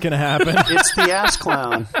 That's not going to happen. It's the Ass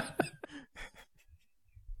Clown.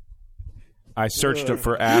 I searched up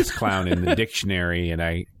for Ass Clown in the dictionary, and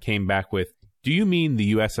I came back with, "Do you mean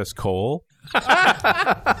the USS Cole?"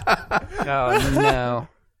 Oh, no.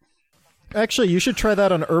 Actually, you should try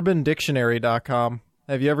that on urbandictionary.com.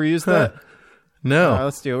 Have you ever used that? No.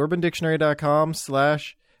 Let's do urbandictionary.com / it's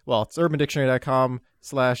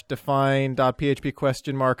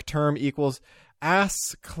urbandictionary.com/define.php ? Term equals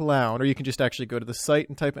ass clown. Or you can just actually go to the site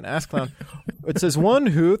and type in ass clown. It says, one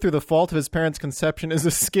who, through the fault of his parents' conception, is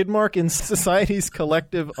a skid mark in society's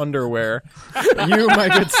collective underwear. You, my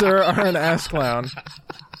good sir, are an ass clown.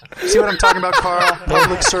 See what I'm talking about, Carl?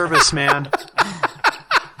 Public service, man.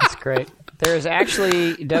 That's great. There's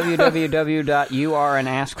actually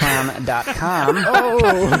www.youareanassclown.com.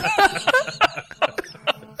 Oh.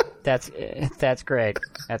 That's great.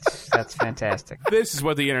 That's fantastic. This is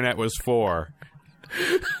what the internet was for.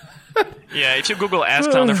 Yeah, if you Google Ass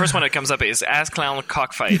Clown, the first one that comes up is Ass Clown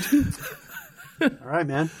Cockfight. All right,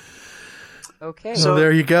 man. Okay. So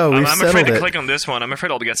there you go. I'm afraid to click on this one. I'm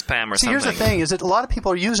afraid I'll get spam or something. Here's the thing, is that a lot of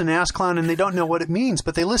people are using Ass Clown and they don't know what it means,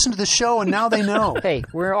 but they listen to the show and now they know. Hey,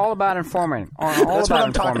 we're all about informing. That's what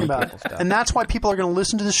I'm talking about. And that's why people are going to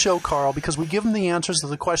listen to the show, Carl, because we give them the answers to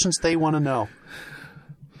the questions they want to know.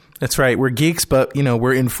 That's right. We're geeks, but,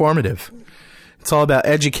 we're informative. It's all about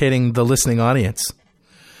educating the listening audience.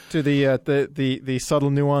 To the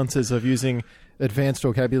subtle nuances of using advanced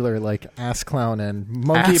vocabulary like ass clown and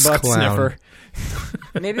monkey butt sniffer.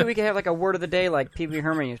 Maybe we could have like a word of the day like Pee Wee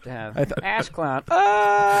Herman used to have. Ass clown.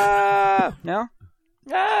 No?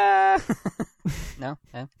 No?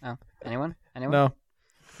 Anyone? No.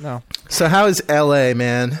 So how is L.A.,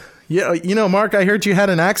 man? Yeah, Mark, I heard you had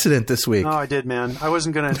an accident this week. Oh, I did, man. I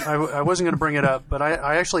wasn't gonna bring it up, but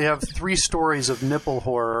I actually have 3 stories of nipple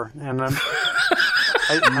horror, and I'm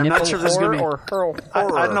not sure if this is gonna be. Horror. I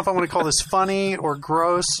don't know if I want to call this funny or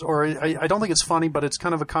gross, or I don't think it's funny, but it's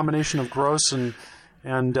kind of a combination of gross and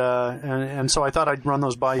so I thought I'd run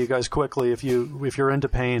those by you guys quickly if you're into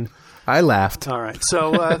pain. I laughed. All right.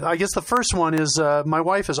 So I guess the first one is my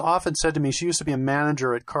wife has often said to me, she used to be a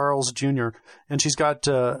manager at Carl's Jr. and she's got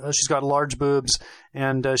large boobs,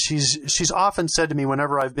 and she's often said to me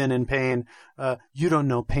whenever I've been in pain, you don't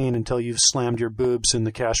know pain until you've slammed your boobs in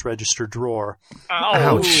the cash register drawer.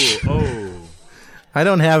 Ouch. Oh. I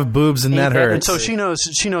don't have boobs and that hurts. And so she knows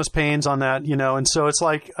pains on that, and so it's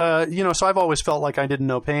like, so I've always felt like I didn't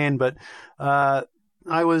know pain, but I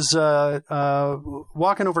was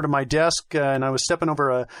walking over to my desk and I was stepping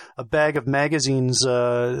over a bag of magazines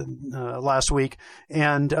last week,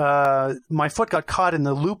 and my foot got caught in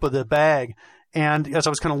the loop of the bag, And as I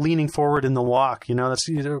was kind of leaning forward in the walk,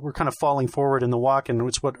 we're kind of falling forward in the walk, and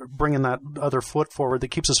it's what bringing that other foot forward that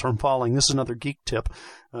keeps us from falling. This is another geek tip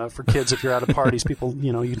for kids. If you're at parties, people,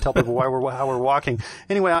 you can tell people how we're walking.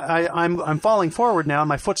 Anyway, I'm falling forward now, and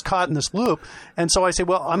my foot's caught in this loop. And so I say,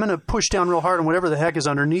 well, I'm going to push down real hard on whatever the heck is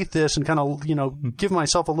underneath this, and kind of give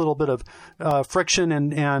myself a little bit of friction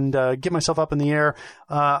and get myself up in the air.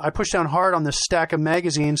 I push down hard on this stack of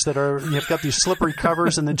magazines that have got these slippery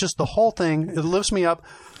covers, and then just the whole thing, it lifts me up,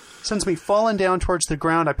 sends me falling down towards the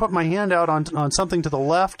ground. I put my hand out on something to the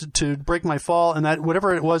left to break my fall, and that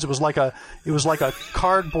whatever it was like a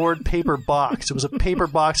cardboard paper box. It was a paper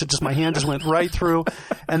box that my hand just went right through,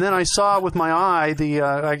 and then I saw with my eye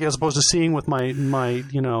as opposed to seeing with my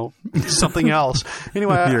something else.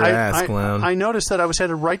 Anyway, I noticed that I was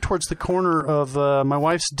headed right towards the corner of my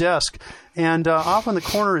wife's desk. And off in the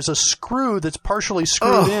corner is a screw that's partially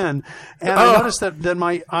screwed in, and I noticed that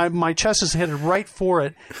my chest is headed right for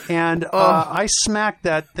it, and I smacked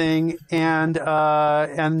that thing and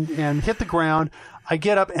hit the ground. I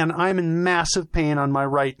get up and I'm in massive pain on my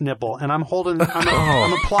right nipple, and I'm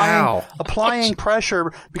applying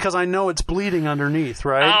pressure because I know it's bleeding underneath,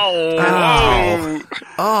 right?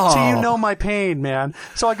 So my pain, man.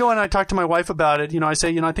 So I go in and I talk to my wife about it. I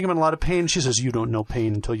say, I think I'm in a lot of pain. She says, you don't know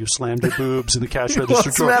pain until you slammed your boobs in the cash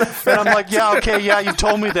register drawer. And I'm like, yeah, okay, yeah, you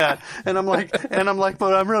told me that. And I'm like,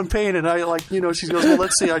 but I'm in pain. And I she goes, well,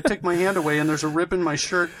 let's see. I take my hand away and there's a rip in my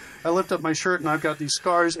shirt. I lift up my shirt and I've got these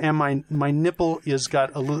scars, and my nipple is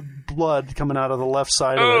got a little blood coming out of the left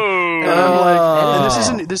side of it. And I'm like,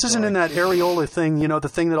 and this isn't in that areola thing, the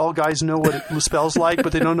thing that all guys know what it spells like,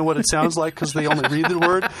 but they don't know what it sounds like because they only read the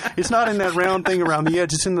word. It's not in that round thing around the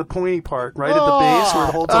edge. It's in the pointy part, right at the base where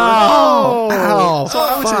it holds on. So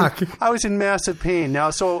I was in massive pain.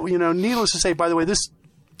 Now, so needless to say, by the way, this.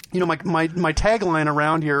 My tagline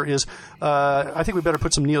around here is, I think we better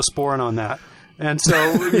put some Neosporin on that. And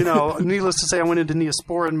so, needless to say, I went into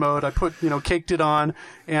Neosporin mode. I put, caked it on,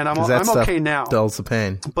 and I'm okay now. Dulls the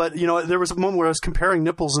pain. But there was a moment where I was comparing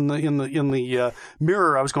nipples in the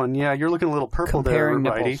mirror. I was going, yeah, you're looking a little purple comparing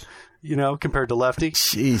there, righty. Compared to lefty.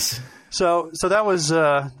 Jeez. So that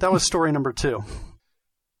was story number 2.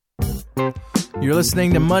 You're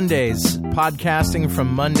listening to Mondays, podcasting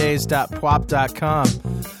from mondays.pwop.com.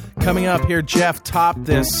 Coming up here, Jeff topped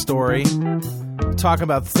this story. Talk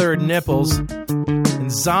about third nipples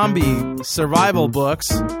and zombie survival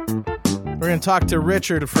books. We're going to talk to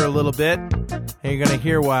Richard for a little bit, and you're going to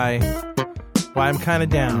hear why I'm kind of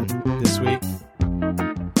down this week.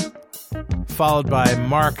 Followed by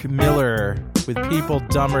Mark Miller with People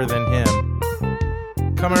Dumber Than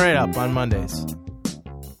Him. Coming right up on Mondays.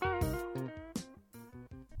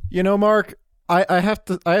 Mark, I have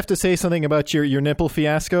to say something about your nipple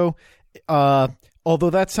fiasco.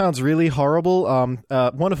 Although that sounds really horrible,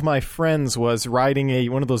 one of my friends was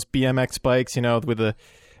riding one of those BMX bikes, with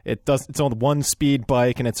it's on one speed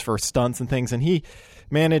bike and it's for stunts and things, and he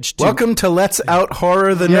managed to... Welcome to Let's Out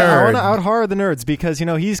Horror the Nerd. Yeah, I want to out horror the nerds because,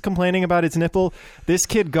 he's complaining about his nipple. This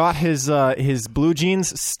kid got his blue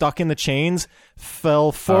jeans stuck in the chains,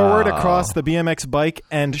 fell forward across the BMX bike,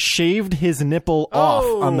 and shaved his nipple off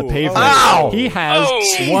on the pavement. Ow! He has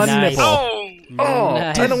one nipple.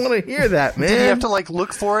 Nice. I don't want to hear that, man. Did he have to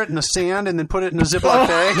look for it in the sand and then put it in a Ziploc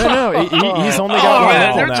bag? No, he's only got one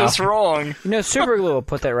nipple they're now. just wrong. Super glue will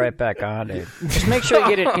put that right back on, dude. Just make sure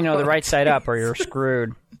you get it, the right side up, or you're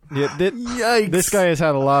screwed. Yeah, Yikes. This guy has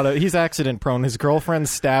had he's accident prone. His girlfriend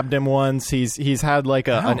stabbed him once. He's had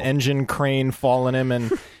an engine crane fall on him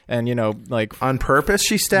and on purpose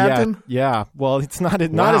she stabbed him? Yeah. Well, it's not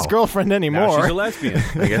his girlfriend anymore. Now she's a lesbian.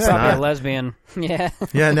 I guess Probably not. a lesbian. Yeah.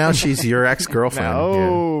 Yeah, now she's your ex-girlfriend.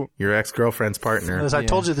 No. Yeah. Your ex-girlfriend's partner. As I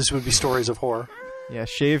told you, this would be stories of horror. Yeah,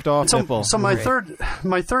 shaved off nipple. So my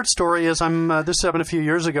third story is this happened a few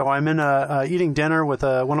years ago. I'm in eating dinner with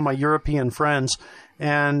one of my European friends,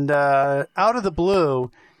 and out of the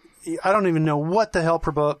blue, I don't even know what the hell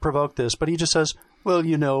provoked this, but he just says, "Well,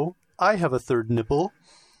 I have a third nipple."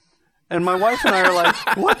 And my wife and I are like,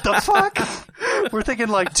 what the fuck? We're thinking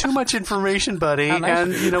too much information, buddy.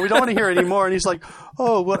 And, we don't want to hear anymore. And he's like,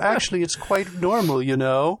 oh, well, actually, it's quite normal,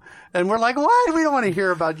 And we're like, what? We don't want to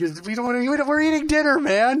hear about you. We don't want to. We're eating dinner,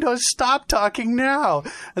 man. Don't stop talking now.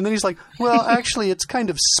 And then he's like, well, actually, it's kind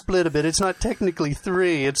of split a bit. It's not technically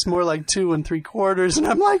 3. It's more like 2 3/4. And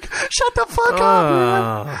I'm like, shut the fuck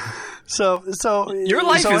up, man. So your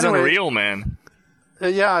life is unreal, man.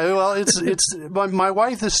 Well, it's my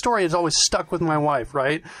wife. This story has always stuck with my wife,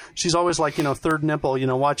 right? She's always like, third nipple.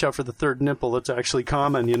 Watch out for the third nipple. That's actually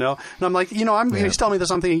common, And I'm like, he's telling me this.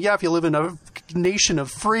 I'm thinking, if you live in a nation of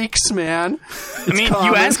freaks, man. I mean, common.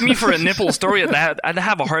 You ask me for a nipple story, I'd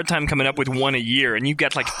have a hard time coming up with one a year, and you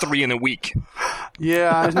get like 3 in a week.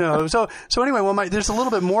 Yeah, I know. So anyway, there's a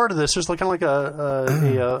little bit more to this. There's kind of like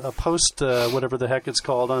a post, whatever the heck it's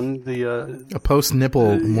called, on the a post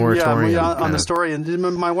nipple moratorium. On the story, and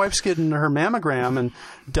my wife's getting her mammogram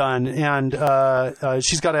done, and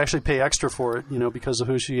she's got to actually pay extra for it, because of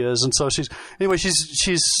who she is, and so she's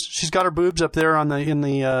got her boobs up there in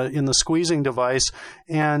the squeezing device,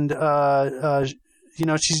 and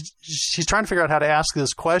she's trying to figure out how to ask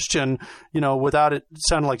this question, without it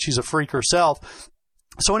sounding like she's a freak herself.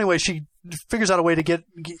 So anyway, she figures out a way to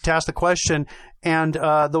ask the question, and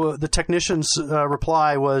the technician's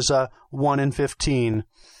reply was 1 in 15.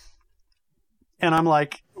 And I'm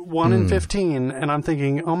like, 1 in 15, and I'm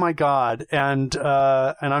thinking, oh my God, and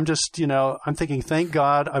I'm just, I'm thinking, thank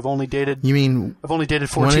God I've only dated. You mean I've only dated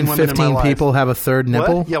 14 1 in 15 women in my life. people have a third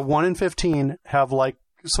nipple? What? Yeah, 1 in 15 have like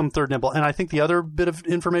some third nipple, and I think the other bit of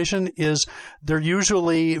information is they're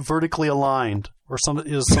usually vertically aligned, or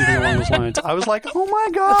something along those lines. I was like, oh my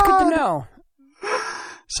God, that's good to know.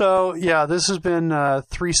 So yeah, this has been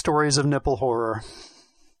 3 stories of nipple horror.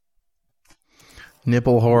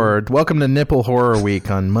 Nipple horror. Welcome to Nipple Horror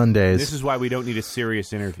Week on Mondays. This is why we don't need a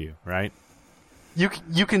serious interview, right? You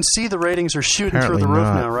can see the ratings are shooting through the roof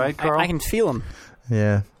now, right, Carl? I can feel them.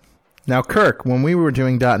 Yeah. Now, Kirk, when we were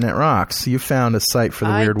doing .NET Rocks, you found a site for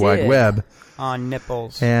the Weird Wide Web. On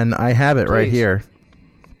nipples. And I have it right here.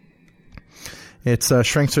 It's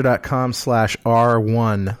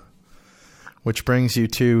shrinkster.com/R1, which brings you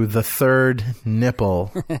to the third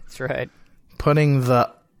nipple. That's right. Putting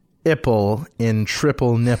the Ipple in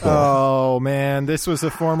triple nipple. Oh, man. This was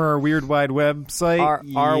a former Weird Wide Web site.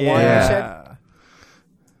 R1, you said?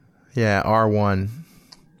 Yeah, R1.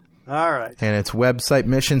 All right. And its website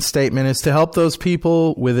mission statement is to help those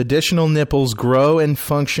people with additional nipples grow and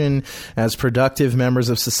function as productive members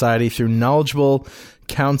of society through knowledgeable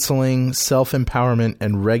counseling, self-empowerment,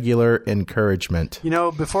 and regular encouragement.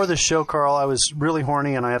 Before this show, Carl, I was really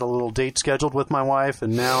horny, and I had a little date scheduled with my wife,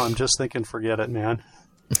 and now I'm just thinking, forget it, man.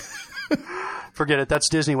 Forget it. That's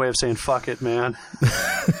Disney way of saying fuck it, man.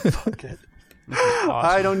 Fuck it. Awesome.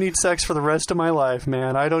 I don't need sex for the rest of my life,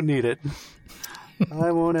 man. I don't need it.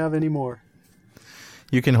 I won't have any more.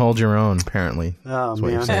 You can hold your own, apparently. Oh, That's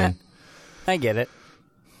what you're man. saying. I get it.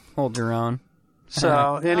 Hold your own.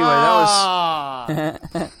 So, anyway,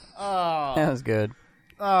 that was good.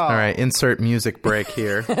 All right, insert music break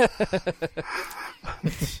here.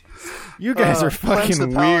 You guys are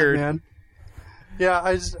fucking weird. Man.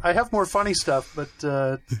 Yeah, I have more funny stuff, but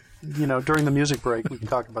during the music break we can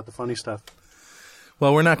talk about the funny stuff.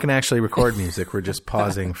 Well, we're not going to actually record music. We're just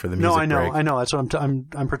pausing for the music break. No, I know. That's what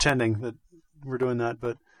I'm pretending that we're doing that,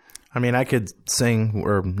 but I mean, I could sing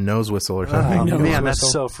or nose whistle or something. Oh, man,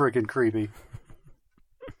 that's so freaking creepy.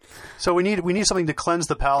 So we need something to cleanse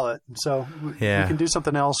the palate. So we can do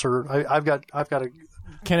something else, or I've got a.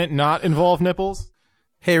 Can it not involve nipples?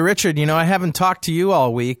 Hey, Richard, I haven't talked to you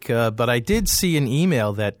all week, but I did see an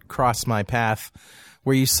email that crossed my path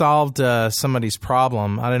where you solved somebody's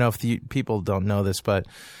problem. I don't know if people don't know this, but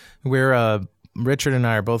Richard and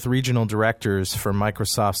I are both regional directors for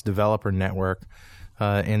Microsoft's Developer Network.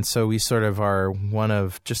 And so we sort of are one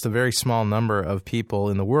of just a very small number of people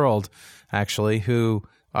in the world, actually, who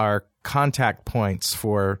are contact points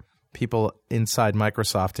for people inside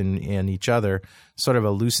Microsoft and each other, sort of a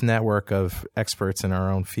loose network of experts in our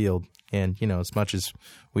own field. And, as much as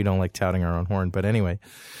we don't like touting our own horn. But anyway,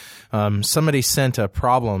 somebody sent a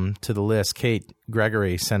problem to the list. Kate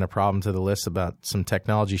Gregory sent a problem to the list about some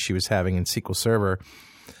technology she was having in SQL Server.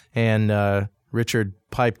 And Richard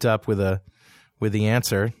piped up with the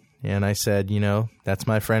answer. And I said, that's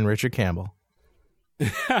my friend Richard Campbell.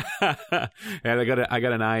 And I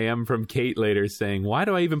got an IM from Kate later saying, why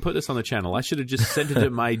do I even put this on the channel? I should have just sent it to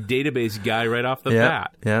my database guy right off the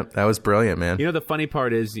bat. Yeah, that was brilliant, man. The funny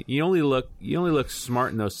part is you only look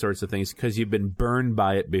smart in those sorts of things because you've been burned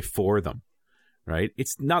by it before them. Right?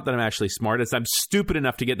 It's not that I'm actually smart. It's I'm stupid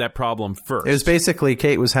enough to get that problem first. It was basically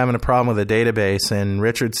Kate was having a problem with a database, and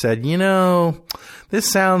Richard said, this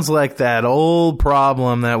sounds like that old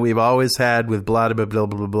problem that we've always had with blah, blah, blah,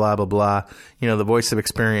 blah, blah, blah, blah. The voice of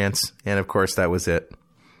experience. And, of course, that was it.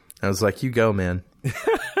 I was like, you go, man.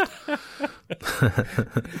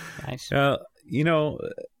 Nice.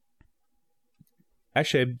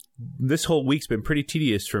 actually, this whole week's been pretty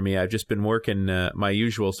tedious for me. I've just been working my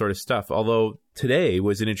usual sort of stuff. Although today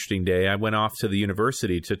was an interesting day. I went off to the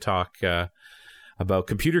university to talk about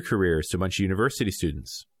computer careers to a bunch of university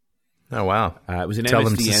students. Oh, wow. It was an Tell MSDN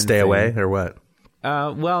them to stay away or what?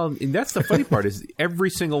 Well, that's the funny part is every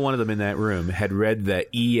single one of them in that room had read the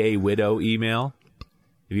EA Widow email.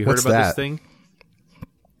 Have you heard What's about that? this thing?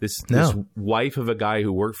 This wife of a guy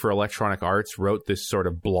who worked for Electronic Arts wrote this sort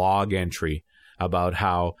of blog entry about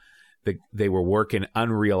how they were working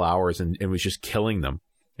unreal hours and it was just killing them.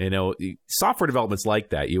 Software development's like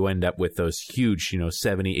that. You end up with those huge,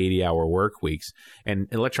 70, 80-hour work weeks. And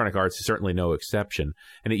Electronic Arts is certainly no exception.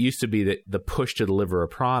 And it used to be that the push to deliver a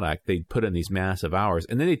product, they'd put in these massive hours,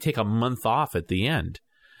 and then they'd take a month off at the end.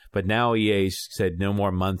 But now EA's said no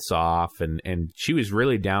more months off, and she was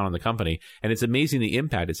really down on the company. And it's amazing the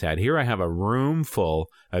impact it's had. Here I have a room full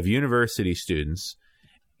of university students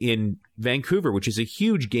in Vancouver, which is a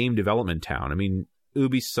huge game development town. I mean,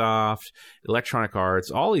 Ubisoft, Electronic Arts,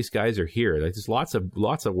 all these guys are here. Like, there's lots of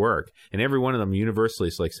work, and every one of them universally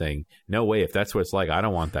is like saying, "No way! If that's what it's like, I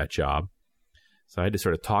don't want that job." So I had to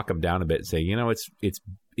sort of talk them down a bit and say,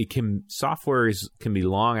 software can be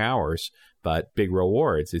long hours, but big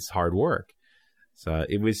rewards. It's hard work. So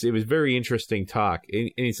it was very interesting talk, and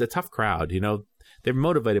it's a tough crowd. They're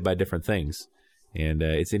motivated by different things, and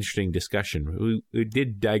it's interesting discussion. We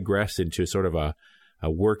did digress into sort of a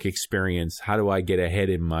work experience. How do I get ahead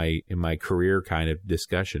in my career kind of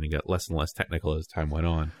discussion? It got less and less technical as time went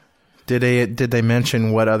on. Did they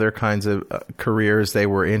mention what other kinds of careers they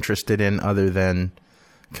were interested in other than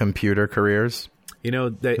computer careers?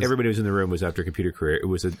 Everybody who was in the room was after computer career. It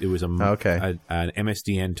was an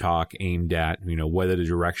MSDN talk aimed at what are the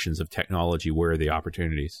directions of technology, where are the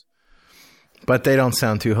opportunities. But they don't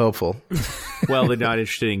sound too hopeful. Well, they're not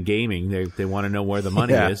interested in gaming. They want to know where the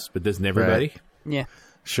money is, but doesn't everybody? Right. Yeah.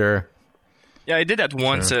 Sure. Yeah, I did that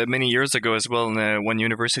once many years ago as well in one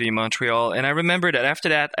university in Montreal. And I remember that after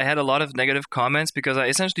that, I had a lot of negative comments because I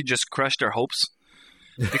essentially just crushed their hopes.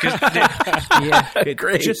 Because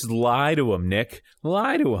Great. Just lie to them, Nick.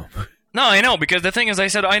 Lie to them. No, I know, because the thing is, I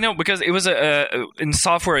said, I know, because it was in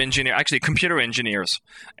software engineer, actually computer engineers.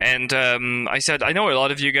 And I said, I know a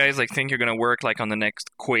lot of you guys think you're going to work on the next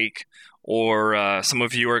Quake, or some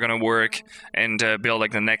of you are going to work and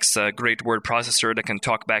build the next great word processor that can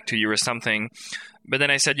talk back to you or something. But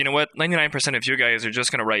then I said, you know what? 99% of you guys are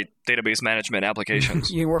just going to write database management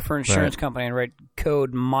applications. You work for an insurance company and write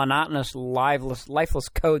code, monotonous, lifeless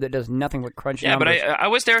code that does nothing but crunch numbers. Yeah, but I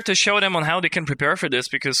was there to show them on how they can prepare for this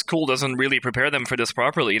because school doesn't really prepare them for this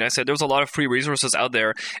properly. And I said there's a lot of free resources out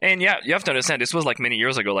there. And yeah, you have to understand, this was many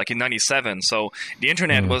years ago, in 97. So the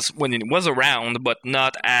internet was when it was around, but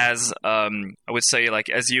not as, I would say,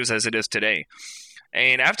 as used as it is today.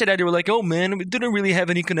 And after that, they were like, "Oh man, we didn't really have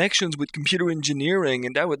any connections with computer engineering,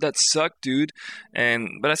 and that sucked, dude."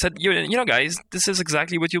 But I said, "You know, guys, this is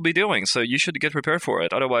exactly what you'll be doing. So you should get prepared for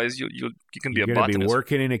it. Otherwise, you can be a botanist." You're going to be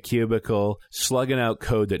working in a cubicle, slugging out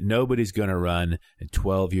code that nobody's going to run, and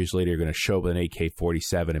 12 years later, you're going to show up with an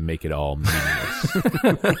AK-47 and make it all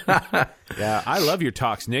meaningless. Yeah, I love your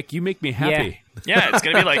talks, Nick. You make me happy. Yeah, it's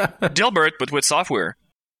going to be like Dilbert, but with software.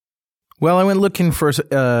 Well, I went looking for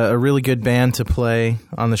a really good band to play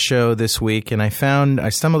on the show this week, and I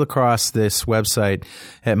stumbled across this website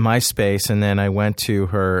at MySpace, and then I went to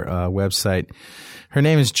her website. Her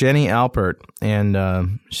name is Jenny Alpert,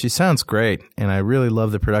 and she sounds great, and I really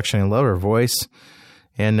love the production. I love her voice,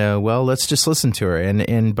 and let's just listen to her.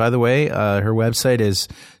 And by the way, her website is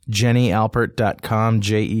jennyalpert.com,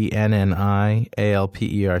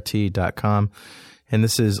 JenniAlpert.com, and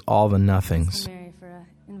this is All the Nothings.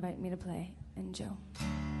 Invite me to play, and Joe.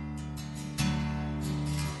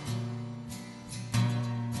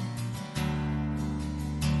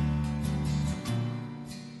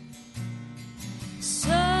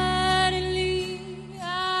 Suddenly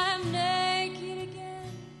I'm naked again.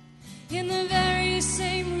 In the very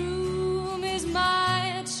same room is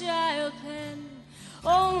my child pen.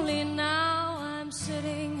 Only now I'm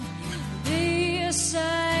sitting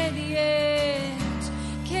beside the edge.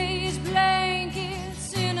 Caged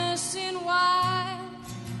blankets, innocent wild,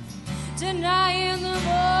 denying the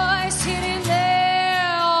voice hidden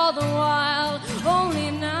there all the while.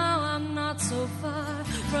 Only now I'm not so far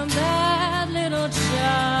from that little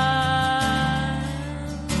child.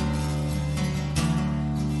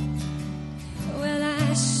 Well,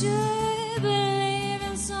 I should believe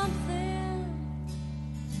in something,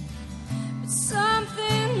 but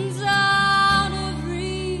something's out of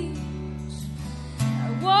reach.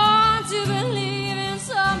 I want to believe in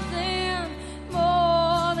something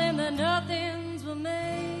more than the nothings were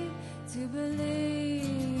made to believe.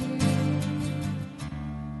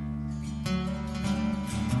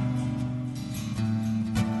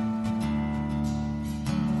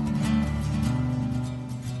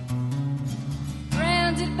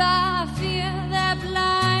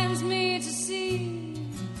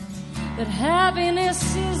 that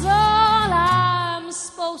happiness is all I'm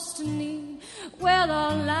supposed to need. Well,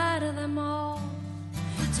 I'll lie to them all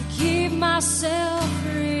to keep myself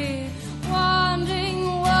free, wondering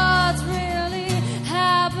what's really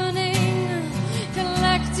happening,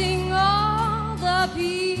 collecting all the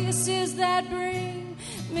pieces that bring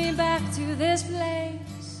me back to this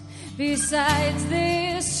place, besides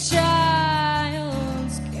this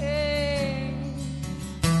child's cage.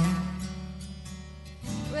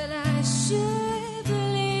 Well, I should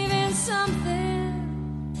believe in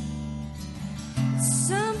something,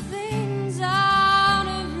 something's out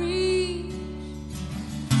of reach.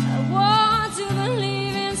 I want to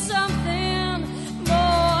believe in something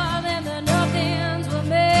more than the nothings were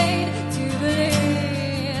made to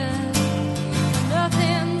believe.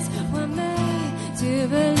 Nothings were made to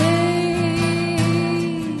believe.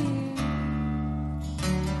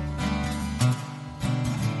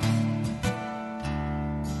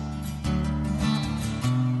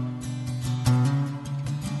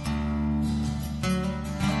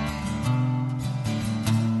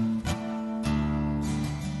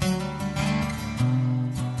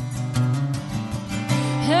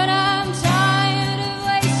 And I'm tired of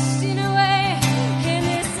wasting away in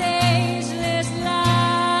this ageless life.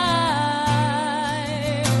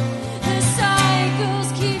 The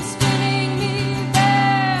cycles keep spinning me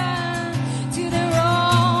back to the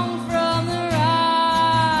wrong from the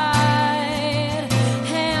right.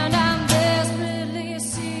 And I'm desperately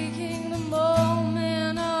seeking the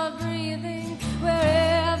moment of breathing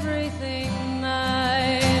where everything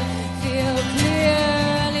might feel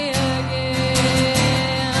clearly again.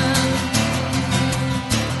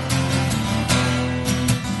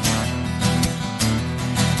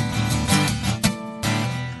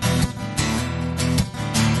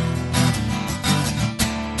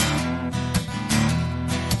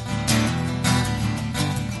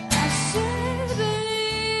 I should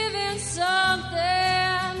believe in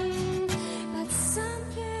something, but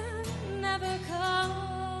something never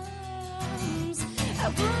comes. I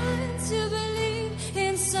want to believe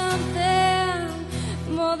in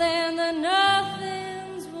something more than the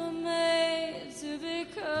nothings were made to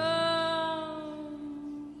become.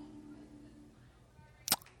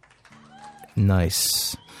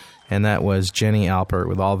 Nice. And that was Jenny Alpert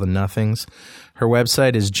with All the Nothings. Her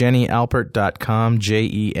website is jennyalpert.com,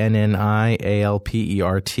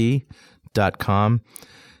 JennyAlpert.com.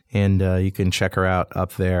 And you can check her out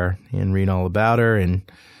up there and read all about her and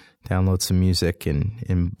download some music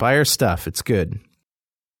and buy her stuff. It's good.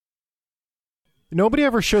 Nobody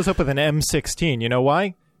ever shows up with an M16. You know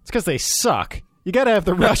why? It's because they suck. You got to have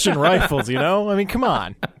the Russian rifles, you know? I mean, come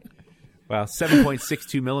on. Well,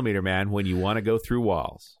 7.62 millimeter, man, when you want to go through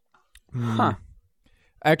walls. Huh.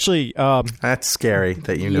 Actually, that's scary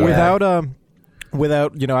that you know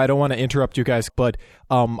without, you know, I don't want to interrupt you guys, but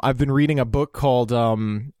I've been reading a book called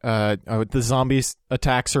The Zombie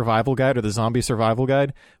Attack Survival Guide, or The Zombie Survival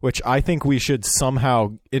Guide, which I think we should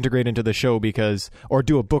somehow integrate into the show or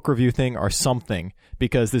do a book review thing or something,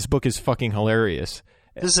 because this book is fucking hilarious.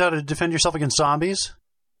 This is how to defend yourself against zombies?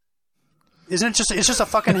 Isn't it just? It's just a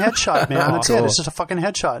fucking headshot, man. That's it. It's just a fucking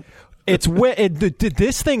headshot. It's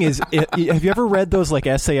this thing is. Have you ever read those like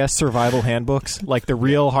SAS survival handbooks? Like the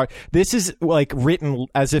real hard. This is like written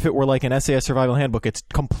as if it were like an SAS survival handbook. It's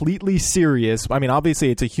completely serious. I mean,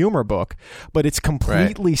 obviously it's a humor book, but it's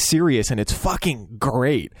completely serious, and it's fucking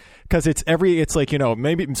great. Because it's like, you know,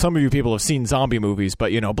 maybe some of you people have seen zombie movies,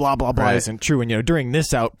 but, you know, blah blah blah isn't true. And, you know, during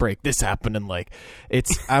this outbreak, this happened, and like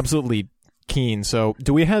it's absolutely keen. So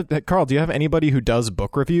Carl, do you have anybody who does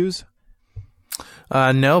book reviews?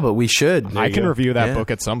 No, but we should. I can review that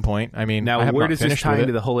book at some point. I mean, now, where does this tie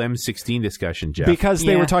into the whole M16 discussion, Jeff? Because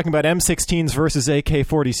they were talking about M16s versus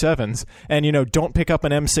AK-47s, and, you know, don't pick up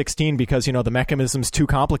an M16 because, you know, the mechanism's too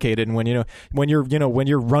complicated. And when you're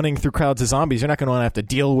running through crowds of zombies, you're not going to want to have to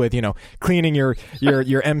deal with, you know, cleaning your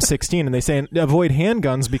M16. And they say avoid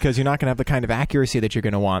handguns because you're not going to have the kind of accuracy that you're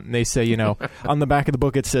going to want. And they say, you know, on the back of the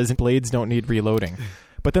book it says blades don't need reloading.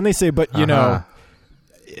 But then they say, but you know,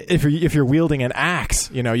 if you're wielding an axe,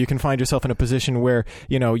 you know, you can find yourself in a position where,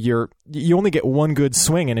 you know, you only get one good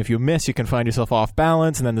swing, and if you miss, you can find yourself off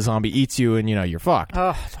balance, and then the zombie eats you, and, you know, you're fucked.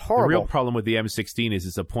 Oh, it's horrible. The real problem with the M16 is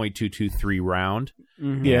it's a .223 round,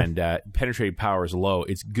 and penetrating power is low.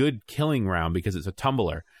 It's good killing round because it's a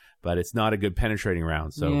tumbler, but it's not a good penetrating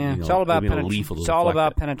round. So yeah, you know, it's all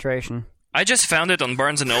about penetration. I just found it on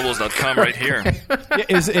BarnesandNobles.com right here.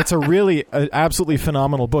 It's a really absolutely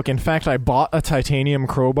phenomenal book. In fact, I bought a titanium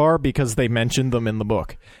crowbar because they mentioned them in the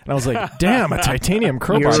book, and I was like, "Damn, a titanium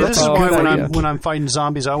crowbar!" This is why when I'm fighting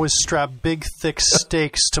zombies, I always strap big, thick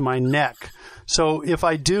stakes to my neck So if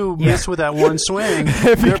I do miss with that one swing,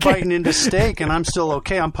 they're biting into steak, and I'm still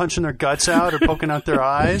okay. I'm punching their guts out or poking out their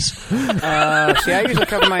eyes. See, I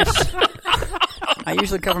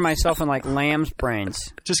usually cover myself in like lamb's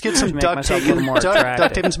brains. Just get some duct tape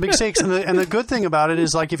and some big steaks. And the good thing about it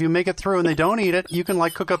is, like, if you make it through and they don't eat it, you can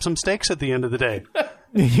like cook up some steaks at the end of the day.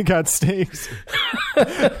 You got steaks.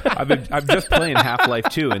 I'm just playing Half-Life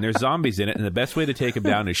 2, and there's zombies in it, and the best way to take them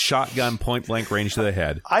down is shotgun, point-blank range to the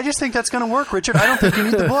head. I just think that's going to work, Richard. I don't think you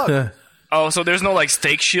need the book. Oh, so there's no like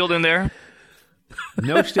steak shield in there?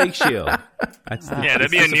 No steak shield.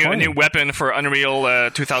 That'd be a new weapon for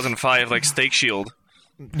Unreal 2005, like steak shield.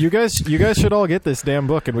 You guys should all get this damn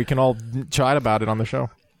book, and we can all chat about it on the show.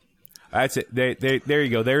 That's it. There you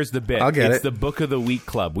go. There's the bit. I'll get it's it. the Book of the Week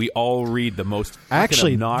Club. We all read the most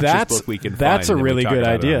obnoxious book we can find. That's a really good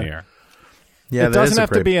idea. Yeah, it doesn't have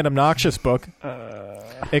to be an obnoxious book.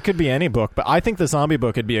 It could be any book, but I think the zombie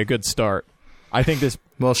book would be a good start. I think this...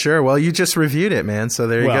 Well, sure. Well, you just reviewed it, man, so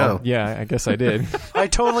there you go. Yeah, I guess I did. I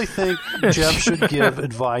totally think Jeff should give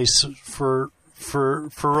advice for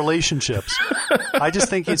relationships. I just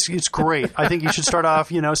think it's great. I think you should start off,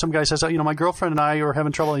 some guy says, my girlfriend and I are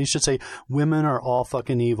having trouble, and you should say, women are all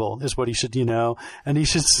fucking evil, is what he should, and he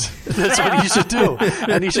should, that's what he should do.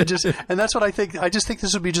 And he should and that's what I think. I just think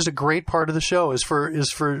this would be just a great part of the show is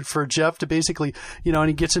for Jeff to basically, and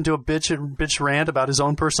he gets into a bitch rant about his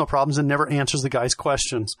own personal problems and never answers the guy's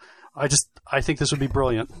questions. I think this would be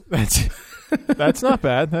brilliant. That's not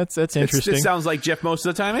bad. That's interesting. It sounds like Jeff most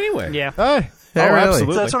of the time anyway. Yeah. Yeah, really.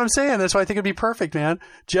 Absolutely. That's what I'm saying. That's why I think it'd be perfect, man.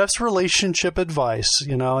 Jeff's relationship advice,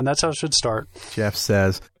 and that's how it should start. Jeff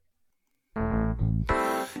says.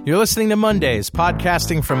 You're listening to Mondays,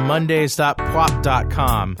 podcasting from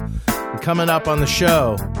mondays.pwop.com. And coming up on the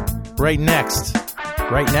show, right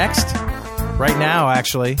now,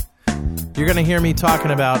 actually, you're going to hear me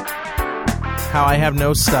talking about how I have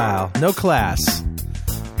no style, no class.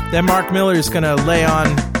 Then Mark Miller is going to lay on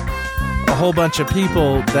a whole bunch of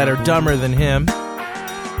people that are dumber than him.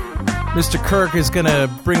 Mr. Kirk is going to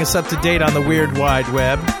bring us up to date on the Weird Wide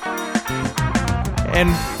Web.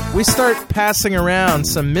 And we start passing around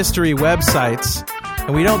some mystery websites,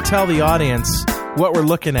 and we don't tell the audience what we're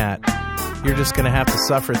looking at. You're just going to have to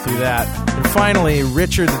suffer through that. And finally,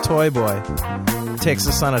 Richard the Toy Boy takes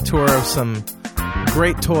us on a tour of some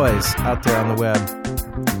great toys out there on the web.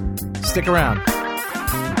 Stick around.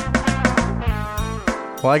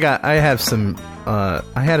 Well, I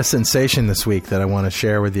had a sensation this week that I want to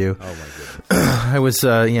share with you. Oh my goodness.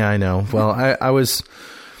 I know. Well,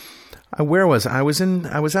 where was I? I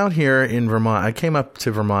was out here in Vermont. I came up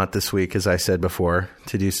to Vermont this week, as I said before,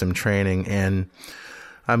 to do some training, and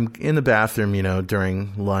I'm in the bathroom,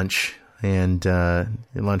 during lunch and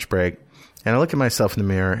lunch break, and I look at myself in the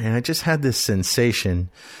mirror, and I just had this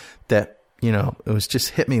sensation that, it was just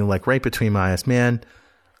hit me like right between my eyes. Man,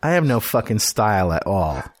 I have no fucking style at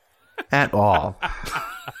all. At all.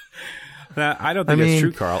 I don't think that's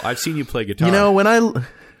true, Carl. I've seen you play guitar. When I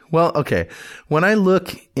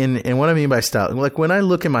look in, and what I mean by style, like when I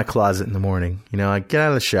look in my closet in the morning, I get out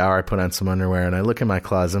of the shower, I put on some underwear, and I look in my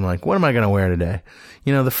closet, I'm like, what am I going to wear today?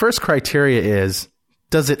 The first criteria is,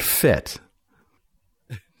 does it fit?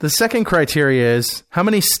 The second criteria is, how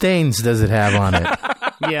many stains does it have on it?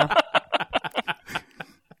 Yeah.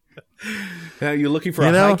 Now, you're looking for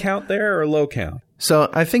a high count there or a low count? So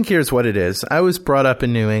I think here's what it is. I was brought up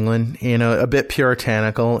in New England, a bit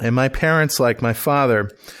puritanical, and my parents, like my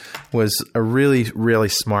father, was a really, really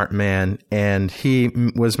smart man, and he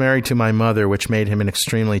was married to my mother, which made him an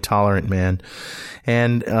extremely tolerant man.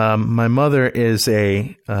 And my mother is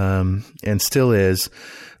and still is,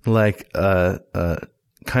 like kind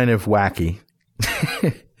of wacky,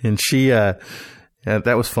 and she. Yeah,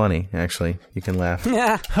 that was funny, actually. You can laugh.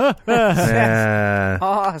 Yeah.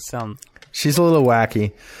 Awesome. She's a little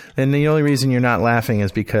wacky. And the only reason you're not laughing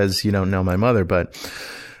is because you don't know my mother. But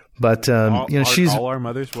she's... All our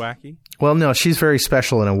mothers wacky? Well, no, she's very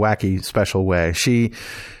special in a wacky, special way. She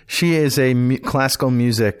is a classical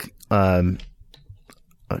music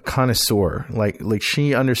connoisseur. Like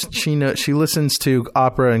she listens to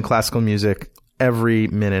opera and classical music every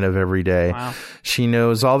minute of every day. Wow. She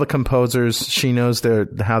knows all the composers. She knows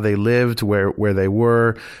how they lived, where they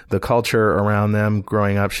were, the culture around them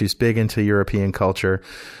growing up. She's big into European culture.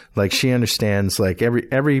 Like she understands like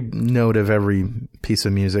every note of every piece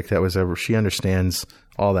of music that was ever. She understands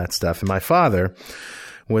all that stuff. And my father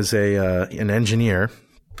was an engineer,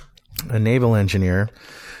 a naval engineer,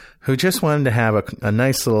 who just wanted to have a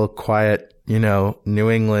nice little quiet, New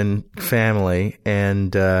England family,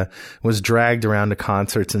 and was dragged around to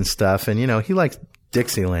concerts and stuff. And, he liked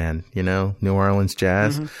Dixieland, New Orleans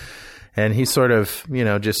jazz. Mm-hmm. And he sort of,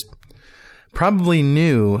 just probably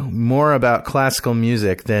knew more about classical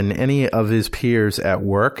music than any of his peers at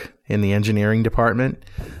work in the engineering department.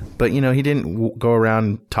 But, he didn't go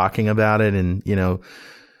around talking about it. And,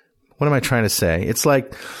 what am I trying to say? It's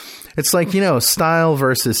like, style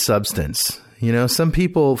versus substance. Some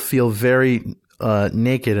people feel very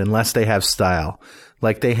naked unless they have style.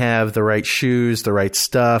 Like they have the right shoes, the right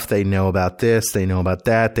stuff. They know about this. They know about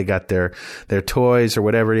that. They got their toys or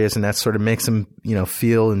whatever it is. And that sort of makes them,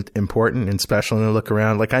 feel important and special. And they look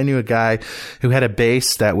around. Like I knew a guy who had a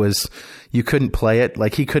bass that was, you couldn't play it.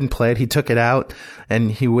 Like he couldn't play it. He took it out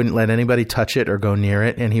and he wouldn't let anybody touch it or go near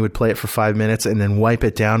it. And he would play it for 5 minutes and then wipe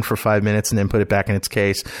it down for 5 minutes and then put it back in its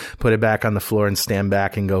case, put it back on the floor and stand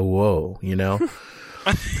back and go, whoa,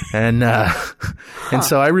 And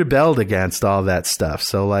so I rebelled against all that stuff.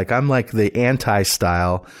 So like I'm like the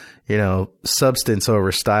anti-style, substance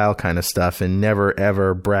over style kind of stuff, and never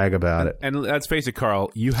ever brag about it. And let's face it,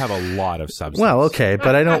 Carl, you have a lot of substance. Well, okay,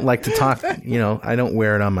 but I don't like to talk. I don't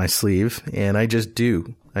wear it on my sleeve, and I just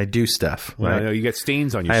do. I do stuff. Well, right? You get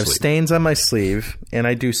stains on your sleeve. I have stains on my sleeve, and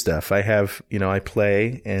I do stuff. I have, I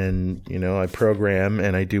play, and, I program,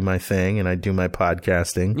 and I do my thing, and I do my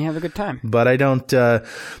podcasting. You have a good time. But I don't,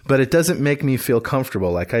 but it doesn't make me feel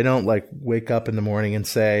comfortable. Like, I don't, wake up in the morning and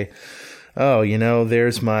say, oh,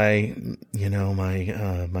 there's my,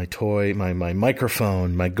 my toy, my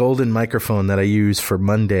microphone, my golden microphone that I use for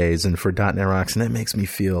Mondays and for .NET Rocks, and that makes me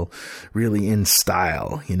feel really in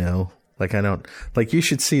style, Like I don't, like you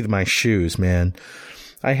should see my shoes, man.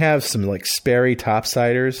 I have some Sperry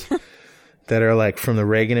topsiders that are from the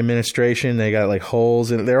Reagan administration. They got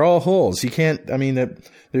holes in it. They're all holes. You can't,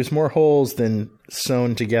 there's more holes than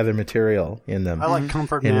sewn together material in them. I like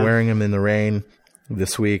comfort, and man. wearing them in the rain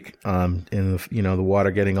this week, in the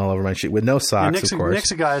water getting all over my shoe with no socks, of course.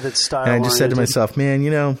 Nick's a guy that's style. And I just said to myself, man,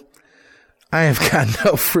 I have got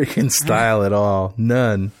no freaking style at all.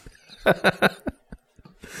 None.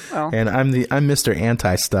 Well, and I'm Mr.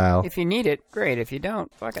 Anti-style. If you need it, great. If you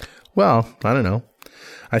don't, fuck it. Well, I don't know.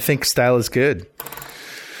 I think style is good.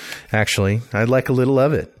 Actually, I'd like a little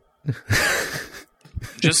of it.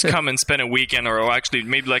 Just come and spend a weekend, or actually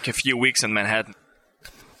maybe a few weeks in Manhattan.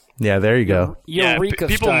 Yeah, there you go.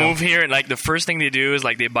 People move here, and the first thing they do is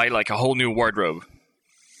they buy a whole new wardrobe,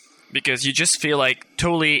 because you just feel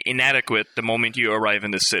totally inadequate the moment you arrive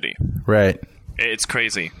in the city. Right. It's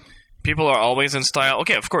crazy. People are always in style.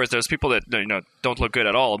 Okay, of course, there's people that don't look good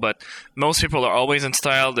at all, but most people are always in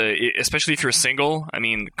style. Especially if you're single.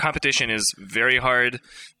 Competition is very hard,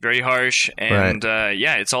 very harsh, and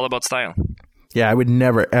right. It's all about style. Yeah, I would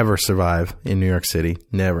never ever survive in New York City.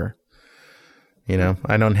 Never. I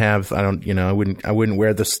wouldn't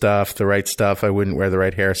wear the right stuff. I wouldn't wear the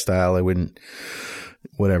right hairstyle. I wouldn't,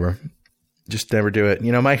 whatever. Just never do it.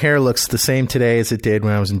 My hair looks the same today as it did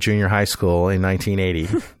when I was in junior high school in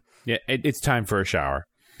 1980. Yeah, it's time for a shower.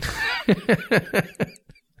 Yeah,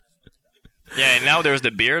 and now there's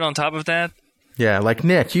the beard on top of that. Yeah,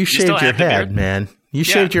 Nick, you shaved your head, man. You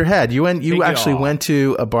shaved your head. You actually went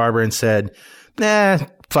to a barber and said, nah,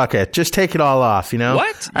 fuck it. Just take it all off,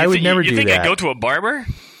 What? I would never do that. You think I go to a barber?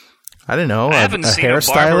 I don't know. I haven't seen a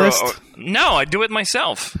hairstylist? No, I do it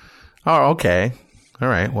myself. Oh, okay. All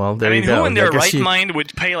right. Well, there you go. Who in their right mind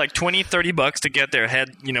would pay $20-$30 to get their head,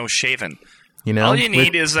 shaven? All you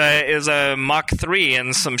need is a Mach 3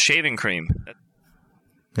 and some shaving cream.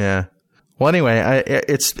 Yeah. Well, anyway,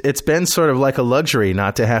 it's been sort of like a luxury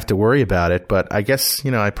not to have to worry about it, but I guess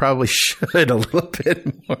I probably should a little bit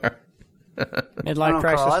more. Midlife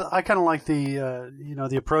crisis. Carl, I kind of like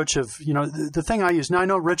the approach of the thing I use. Now I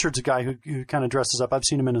know Richard's a guy who kind of dresses up. I've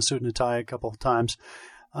seen him in a suit and a tie a couple of times.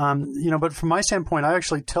 But from my standpoint, I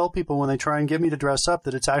actually tell people when they try and get me to dress up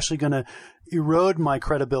that it's actually going to erode my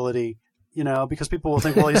credibility. Because people will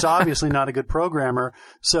think, well, he's obviously not a good programmer,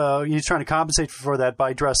 so he's trying to compensate for that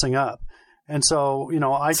by dressing up. And so,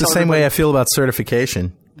 it's the same way I feel about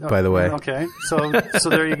certification, by the way. Okay, so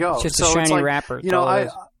there you go. It's just a shiny wrapper.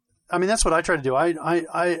 That's what I try to do. I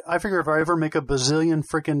figure if I ever make a bazillion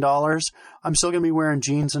freaking dollars, I'm still going to be wearing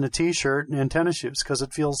jeans and a t-shirt and tennis shoes because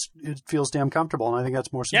it feels damn comfortable, and I think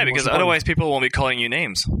that's more. Yeah, because otherwise people won't be calling you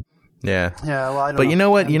names. Yeah. Yeah. Well, I don't know. But you know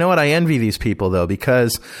what? You know what? I envy these people though,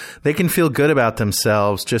 because they can feel good about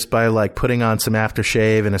themselves just by putting on some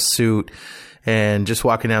aftershave and a suit and just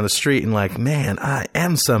walking down the street and man, I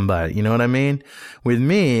am somebody. You know what I mean? With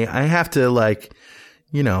me, I have to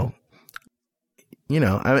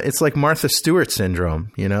it's like Martha Stewart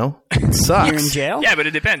syndrome, It sucks. You're in jail? Yeah, but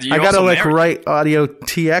it depends. I gotta write Audio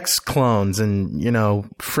TX clones and,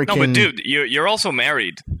 freaking. No, but dude, you're also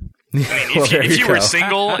married. I mean, if you were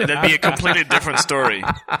single, that'd be a completely different story.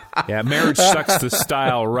 Yeah, marriage sucks the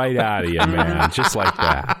style right out of you, man. Just like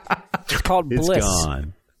that. It's called bliss. It's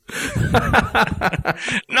gone.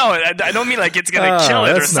 No, I don't mean like it's going to kill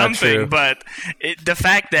it or something, true. but the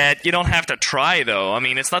fact that you don't have to try, though. I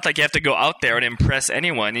mean, it's not like you have to go out there and impress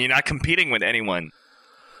anyone. You're not competing with anyone.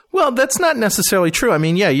 Well, that's not necessarily true. I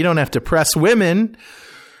mean, yeah, you don't have to press women.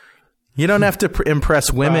 You don't have to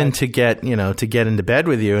impress women to get into bed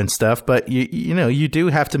with you and stuff, but you do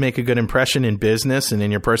have to make a good impression in business and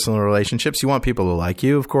in your personal relationships. You want people to like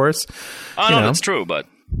you, of course. Oh, no, that's true, but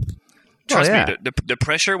trust me, the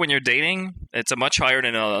pressure when you're dating, it's a much higher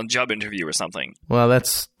than a job interview or something. Well,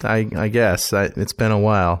 that's, I guess. It's been a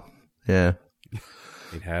while. Yeah.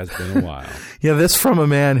 It has been a while. Yeah, this from a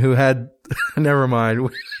man who had... Never mind.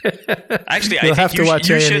 Actually, You'll I think have to watch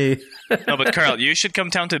you A&E. should. No, but Carl, you should come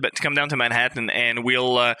down to Manhattan, and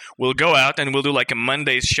we'll go out and we'll do like a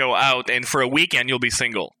Monday's show out, and for a weekend you'll be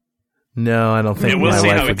single. No, I don't think we'll my see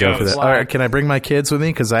wife how would it go for goes. that. All right, can I bring my kids with me?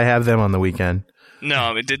 Because I have them on the weekend.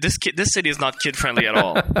 No, this city is not kid friendly at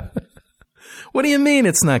all. What do you mean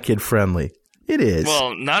it's not kid friendly? It is.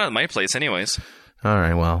 Well, not at my place, anyways. All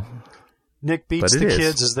right, well. Nick beats the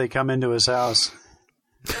kids as they come into his house.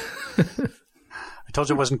 I told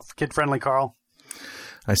you it wasn't kid friendly, Carl.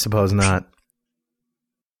 I suppose not.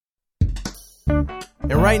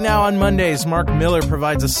 And right now on Mondays, Mark Miller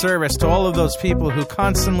provides a service to all of those people who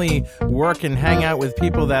constantly work and hang out with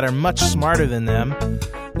people that are much smarter than them.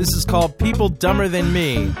 This is called People Dumber Than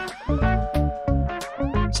Me.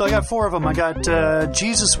 So I got 4 of them. I got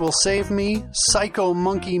Jesus Will Save Me, Psycho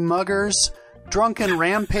Monkey Muggers, Drunken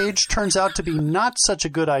Rampage turns out to be not such a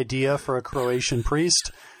good idea for a Croatian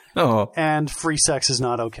priest, and Free Sex is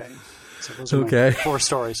Not Okay. So those are my 4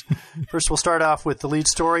 stories. First, we'll start off with the lead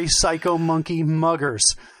story, Psycho Monkey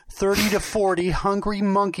Muggers. 30 to 40 hungry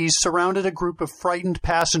monkeys surrounded a group of frightened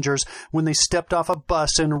passengers when they stepped off a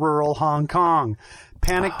bus in rural Hong Kong.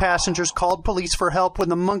 Panicked passengers called police for help when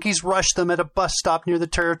the monkeys rushed them at a bus stop near the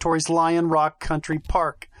territory's Lion Rock Country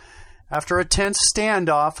Park. After a tense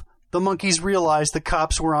standoff, the monkeys realized the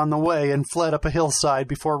cops were on the way and fled up a hillside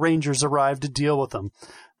before rangers arrived to deal with them.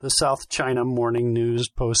 The South China Morning News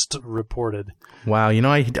Post reported. Wow,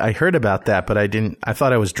 I heard about that, but I didn't. I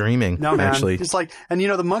thought I was dreaming. No, man, actually. It's like, and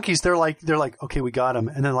the monkeys, they're like, okay, we got him,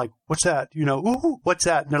 and then like, what's that? Ooh, what's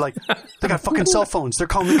that? And they're like, they got fucking cell phones. They're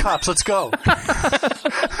calling the cops. Let's go.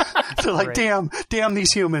 They're like, damn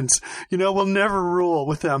these humans. We'll never rule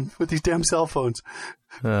with them with these damn cell phones.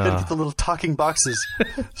 Gotta get the little talking boxes.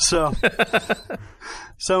 So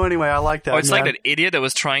anyway, I like that. Oh, it's like that idiot that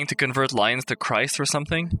was trying to convert lions to Christ or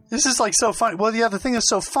something. This is like so funny. Well, yeah, the thing that's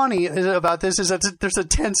so funny about this is that there's a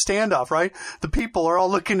tense standoff, right? The people are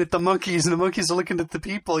all looking at the monkeys, and the monkeys are looking at the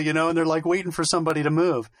people, and they're like waiting for somebody to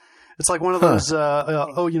move. It's like one of those,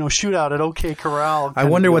 shootout at OK Corral. I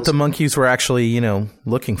wonder what the monkeys were actually,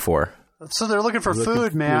 looking for. So they're looking for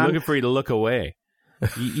food, man. They're looking for you to look away.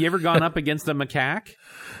 You ever gone up against a macaque?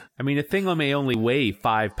 I mean, a thing may only weigh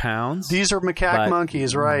 5 pounds. These are macaque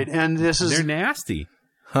monkeys, right? And they're nasty.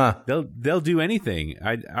 Huh? They'll do anything.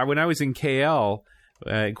 When I was in KL,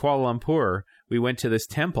 Kuala Lumpur, we went to this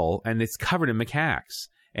temple, and it's covered in macaques.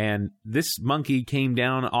 And this monkey came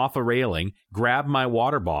down off a railing, grabbed my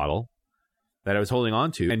water bottle that I was holding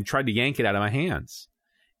on to, and tried to yank it out of my hands.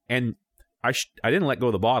 And I didn't let go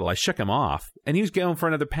of the bottle. I shook him off, and he was going for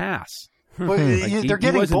another pass. Well, they're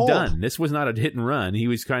getting he wasn't bold. done. This was not a hit and run. He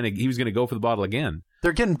was going to go for the bottle again.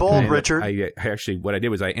 They're getting bold, Richard. I actually, what I did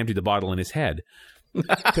was I emptied the bottle in his head.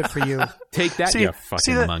 Good for you. Take that, you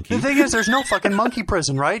fucking monkey. The thing is, there's no fucking monkey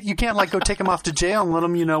prison, right? You can't go take them off to jail and let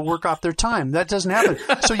them, work off their time. That doesn't happen.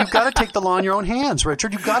 So you've got to take the law in your own hands,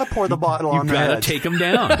 Richard. You've got to pour the bottle on their head. You've got to take them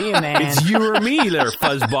down. Be a man. It's you or me, there,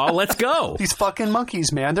 fuzzball. Let's go. These fucking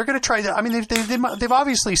monkeys, man. They're going to try that. I mean, they've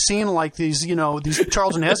obviously seen these, these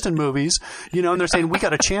Charlton Heston movies, and they're saying, we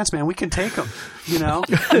got a chance, man. We can take them,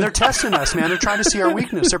 And they're testing us, man. They're trying to see our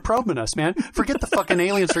weakness. They're probing us, man. Forget the fucking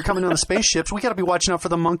aliens that are coming on the spaceships. We got to be watching out for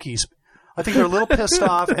the monkeys. I think they're a little pissed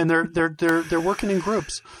off, and they're working in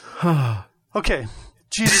groups. Okay,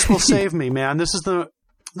 Jesus Will Save Me, man. This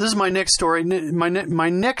is my next story. My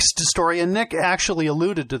next story, and Nick actually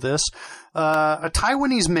alluded to this. A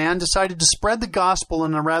Taiwanese man decided to spread the gospel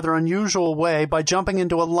in a rather unusual way by jumping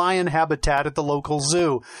into a lion habitat at the local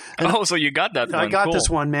zoo. And so you got that one. I got cool. this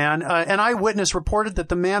one, man. An eyewitness reported that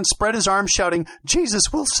the man spread his arms shouting,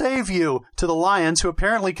 "Jesus will save you," to the lions, who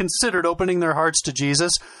apparently considered opening their hearts to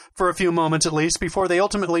Jesus for a few moments at least before they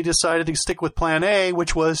ultimately decided to stick with plan A,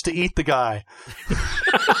 which was to eat the guy.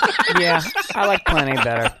 Yeah, I like plan A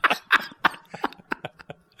better.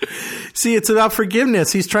 See, it's about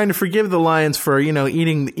forgiveness. He's trying to forgive the lions for,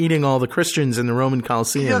 eating all the Christians in the Roman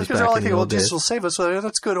Colosseum. Yeah, because they're all like, well, this will save us. So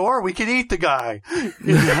that's good. Or we could eat the guy.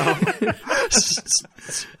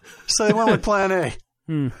 So they went with plan A.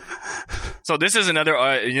 So this is another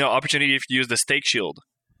opportunity if you use the steak shield.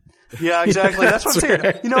 Yeah, exactly. That's what I'm saying.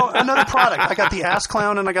 Right. Another product. I got the ass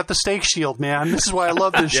clown and I got the steak shield, man. This is why I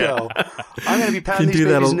love this show. I'm going to be patting these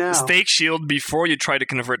babies now. Steak shield before you try to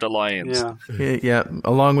convert the lions. Yeah.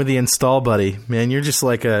 Along with the install buddy. Man, you're just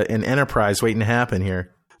like an enterprise waiting to happen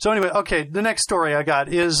here. So anyway, okay, the next story I got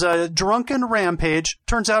is drunken rampage.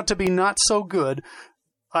 Turns out to be not so good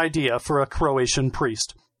idea for a Croatian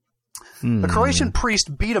priest. A Croatian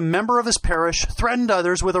priest beat a member of his parish, threatened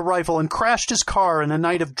others with a rifle, and crashed his car in a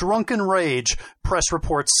night of drunken rage, press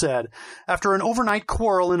reports said. After an overnight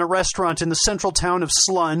quarrel in a restaurant in the central town of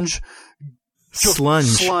Slunj,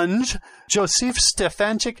 Josif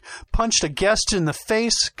Stefančić punched a guest in the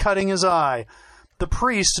face, cutting his eye. The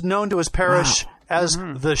priest, known to his parish as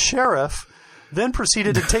the sheriff, then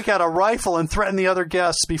proceeded to take out a rifle and threaten the other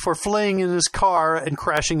guests before fleeing in his car and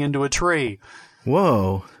crashing into a tree.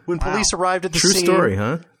 Whoa. When police arrived at the scene... True story,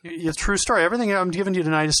 huh? Yeah, true story. Everything I'm giving you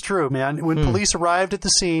tonight is true, man. When police arrived at the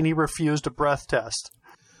scene, he refused a breath test.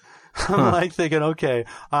 I'm like thinking, okay,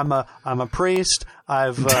 I'm a priest.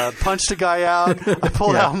 I've punched a guy out. I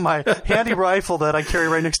pulled out my handy rifle that I carry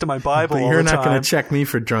right next to my Bible all the time. But you're not going to check me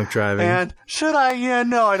for drunk driving. And should I? Yeah,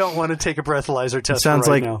 no, I don't want to take a breathalyzer test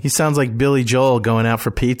now. He sounds like Billy Joel going out for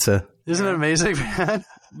pizza. Isn't it amazing, man?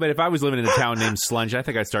 But if I was living in a town named Slunj, I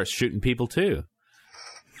think I'd start shooting people too.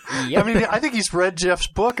 Yep. I mean, I think he's read Jeff's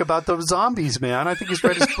book about those zombies, man. I think he's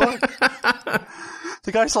read his book.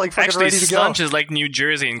 The guy's like fucking ready to go. Slunj is like New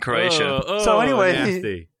Jersey in Croatia. So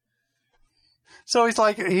anyway, so he's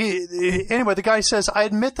like, anyway, the guy says, I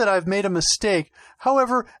admit that I've made a mistake.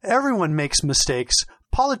 However, everyone makes mistakes.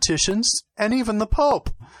 Politicians and even the Pope.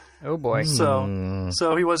 Oh boy! So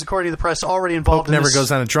he was, according to the press, already involved. Pope never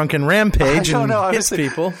goes on a drunken rampage and hits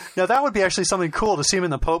people. Now that would be actually something cool to see him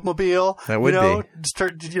in the Pope mobile. That would be.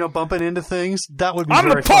 Start, bumping into things. That would be. I'm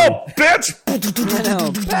very the Pope, fun.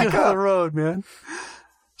 Bitch. Back on the road, man.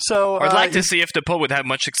 So I'd like to see if the Pope would have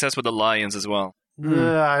much success with the lions as well.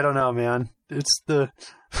 I don't know, man. It's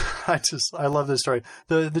I love this story.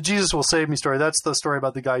 The Jesus will save me story. That's the story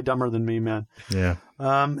about the guy dumber than me, man. Yeah.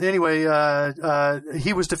 Anyway,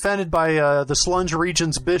 he was defended by the Slunj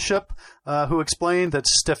region's bishop, who explained that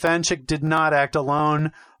Stefančić did not act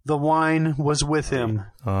alone. The wine was with him.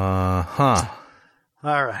 All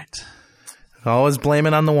right. Always blame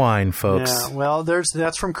it on the wine, folks. Yeah, well,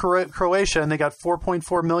 that's from Croatia, and they got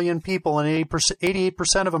 4.4 million people, and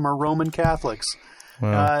 88% of them are Roman Catholics.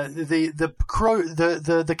 Wow.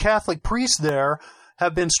 The Catholic priests there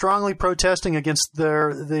have been strongly protesting against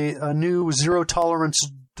the new zero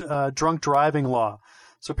tolerance drunk driving law.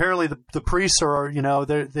 So apparently the priests are,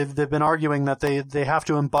 they've been arguing that they have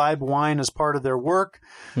to imbibe wine as part of their work.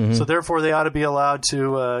 Mm-hmm. So therefore they ought to be allowed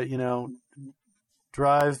to,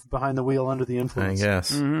 drive behind the wheel under the influence. I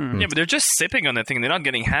guess. Mm-hmm. Yeah, but they're just sipping on the thing. They're not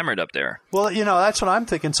getting hammered up there. Well, that's what I'm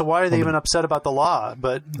thinking. So why are they even upset about the law?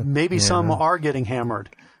 But maybe some are getting hammered,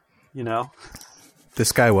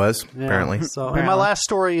 This guy was, apparently. So, and my last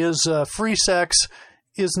story is free sex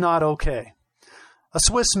is not okay. A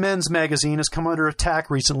Swiss men's magazine has come under attack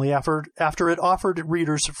recently after it offered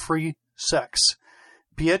readers free sex.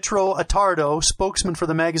 Pietro Attardo, spokesman for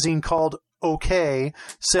the magazine called OK,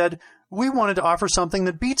 said, "We wanted to offer something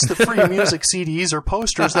that beats the free music CDs or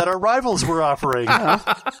posters that our rivals were offering."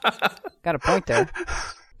 Got a point there.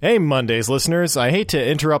 Hey, Mondays listeners. I hate to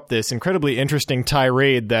interrupt this incredibly interesting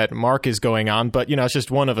tirade that Mark is going on, but, it's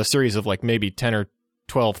just one of a series of maybe 10 or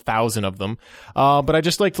 12,000 of them. But I'd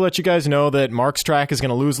just like to let you guys know that Mark's track is going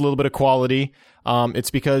to lose a little bit of quality.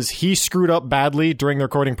 It's because he screwed up badly during the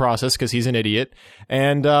recording process because he's an idiot.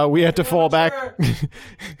 And we had to fall back...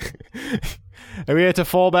 And we had to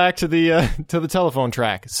fall back to the telephone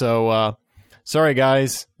track. So, sorry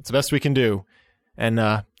guys, it's the best we can do.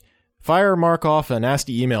 And fire Mark off a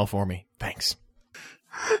nasty email for me. Thanks.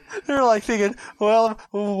 They're like thinking, well,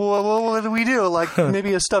 what do we do? Like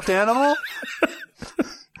maybe a stuffed animal?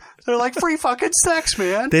 They're like, free fucking sex,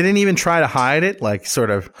 man. They didn't even try to hide it,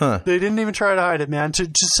 They didn't even try to hide it, man. To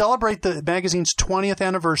celebrate the magazine's 20th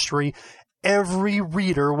anniversary, every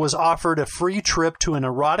reader was offered a free trip to an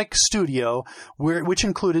erotic studio, which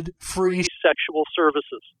included free sexual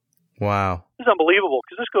services. Wow, this is unbelievable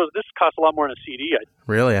because this costs a lot more than a CD.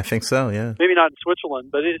 Really, I think so. Yeah, maybe not in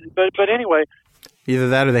Switzerland, but anyway. Either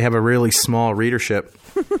that, or they have a really small readership.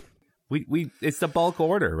 It's the bulk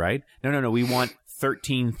order, right? No. We want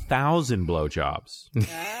 13,000 blowjobs.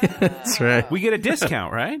 That's right. We get a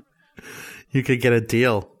discount, right? You could get a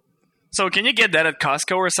deal. So can you get that at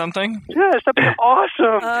Costco or something? Yes, that'd be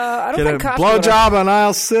awesome. I don't Get a think Costco blowjob on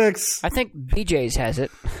aisle 6. I think BJ's has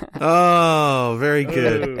it. Oh, very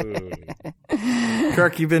good.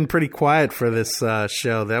 Kirk, you've been pretty quiet for this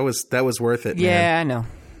show. That was worth it. Yeah, man. I know.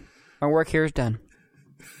 My work here is done.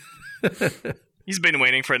 He's been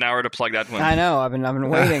waiting for an hour to plug that one. I know. I've been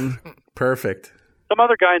waiting. Perfect. Some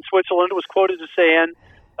other guy in Switzerland was quoted as saying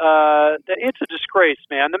that it's a disgrace,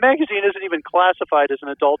 man. The magazine isn't even classified as an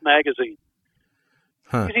adult magazine.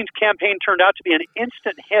 The magazine's campaign turned out to be an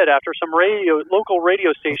instant hit after some local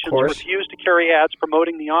radio stations refused to carry ads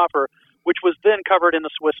promoting the offer, which was then covered in the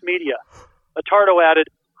Swiss media. Attardo added,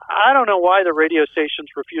 I don't know why the radio stations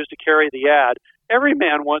refused to carry the ad. Every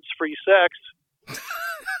man wants free sex.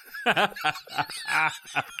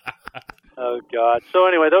 Oh, God. So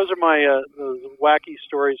anyway, those are my those wacky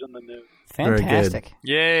stories in the news. Fantastic.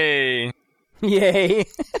 Yay. Yay.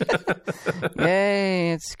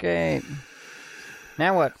 Yay, it's great.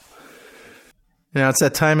 Now what? Now, it's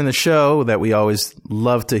that time in the show that we always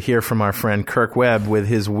love to hear from our friend Kirk Webb with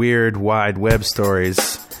his weird wide web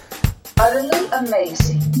stories. Utterly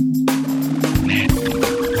amazing.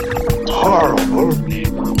 Horrible.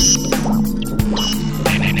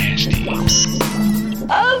 Nasty.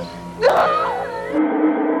 Oh, no!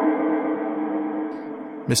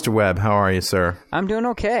 Mr. Webb, how are you, sir? I'm doing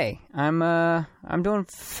okay. I'm doing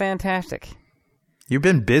fantastic. You've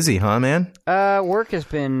been busy, huh, man? Work has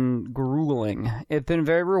been grueling. It's been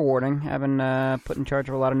very rewarding. I've been put in charge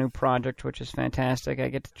of a lot of new projects, which is fantastic. I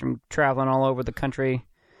get to traveling all over the country.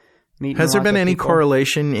 Has there been any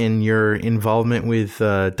correlation in your involvement with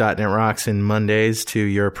 .NET Rocks and Mondays to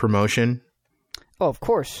your promotion? Oh, of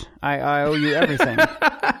course. I owe you everything.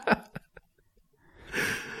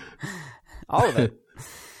 All of it.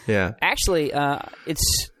 Yeah. Actually,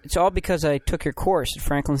 it's all because I took your course at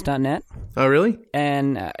franklins.net. Oh, really?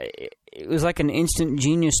 And it was like an instant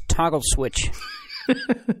genius toggle switch.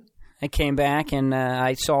 I came back and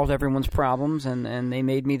I solved everyone's problems, and they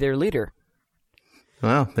made me their leader.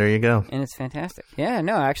 Well, there you go. And it's fantastic. Yeah,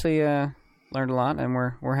 no, I actually learned a lot, and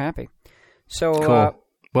we're happy. So cool.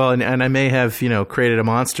 Well, and I may have created a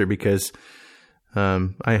monster because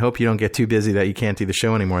I hope you don't get too busy that you can't do the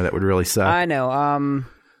show anymore. That would really suck. I know.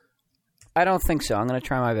 I don't think so. I'm going to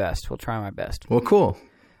try my best. We'll try my best. Well, cool.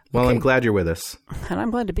 Well, okay. I'm glad you're with us. And I'm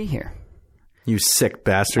glad to be here. You sick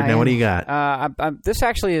bastard. Now, what do you got? This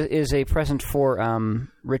actually is a present for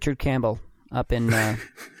Richard Campbell up in...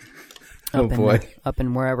 up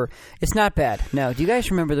in wherever. It's not bad. No, do you guys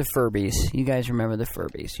remember the Furbies? You guys remember the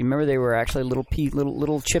Furbies? You remember they were actually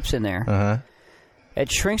little chips in there? Uh-huh. At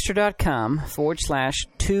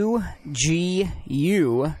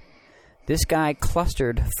shrinkster.com/2GU, this guy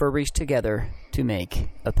clustered Furbies together to make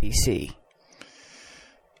a PC.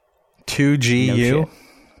 2GU?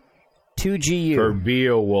 2GU. For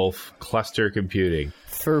Beowulf Cluster Computing.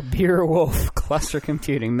 For Beowulf Cluster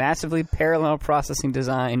Computing. Massively parallel processing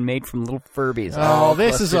design made from little Furbies. Oh,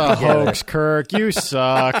 this is a hoax, Kirk. You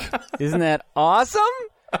suck. Isn't that awesome?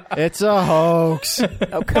 It's a hoax.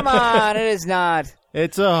 Oh, come on. It is not.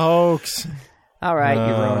 It's a hoax. All right,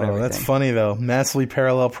 you ruined everything. That's funny, though. Massively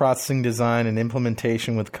parallel processing design and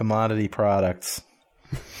implementation with commodity products.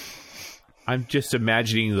 I'm just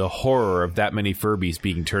imagining the horror of that many Furbies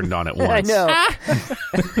being turned on at once. I know.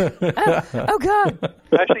 Oh, God.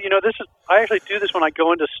 Actually, I actually do this when I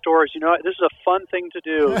go into stores. This is a fun thing to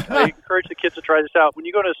do. I encourage the kids to try this out. When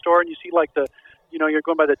you go to a store and you see you're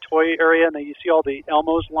going by the toy area and you see all the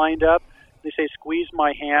Elmos lined up, they say, squeeze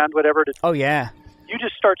my hand, whatever. Oh, yeah. You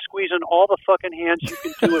just start squeezing all the fucking hands you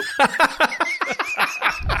can do it.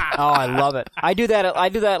 Oh, I love it. I do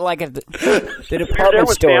that like at the department You're there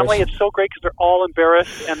with stores. family. It's so great because they're all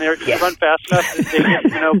embarrassed and they run fast enough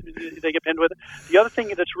that they get pinned with it. The other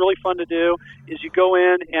thing that's really fun to do is you go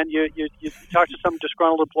in and you talk to some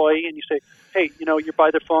disgruntled employee and you say, hey, you're by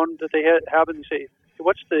their phone that they have, and you say,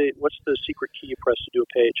 what's the secret key you press to do a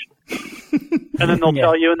page? And then they'll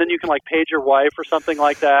tell you, and then you can page your wife or something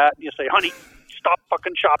like that. And you say, honey, stop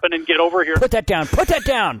fucking shopping and get over here. Put that down. Put that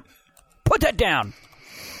down. Put that down.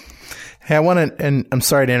 Hey, I want to, and I'm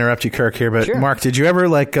sorry to interrupt you, Kirk, here, but sure. Mark, did you ever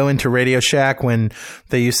go into Radio Shack when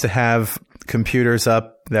they used to have computers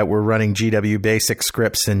up that were running GW Basic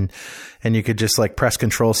scripts and you could just press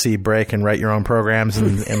Control-C, break, and write your own programs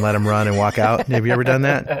and let them run and walk out? Have you ever done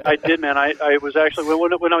that? I did, man. I was actually,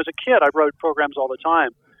 when I was a kid, I wrote programs all the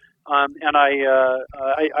time. And I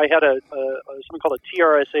had something called a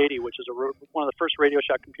TRS-80, which is one of the first Radio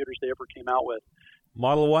Shack computers they ever came out with.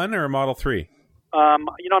 Model 1 or Model 3? I'm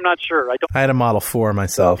not sure. I had a Model 4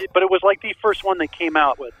 myself. But it was the first one they came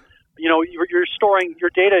out with. you're storing your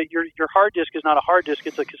data. Your hard disk is not a hard disk;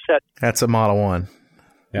 it's a cassette. That's a Model 1.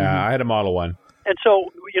 Yeah, I had a Model 1. And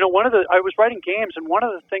so, I was writing games, and one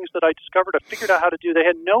of the things that I discovered, I figured out how to do. They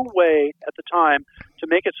had no way at the time to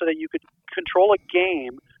make it so that you could control a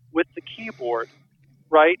game with the keyboard.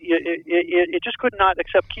 Right? It just could not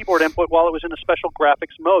accept keyboard input while it was in a special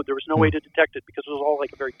graphics mode. There was no way to detect it because it was all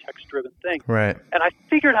like a very text-driven thing. Right. And I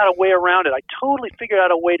figured out a way around it. I totally figured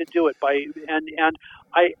out a way to do it and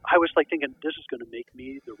I was like thinking, this is going to make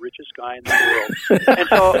me the richest guy in the world. And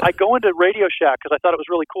so I go into Radio Shack because I thought it was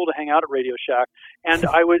really cool to hang out at Radio Shack. And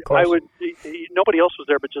I would nobody else was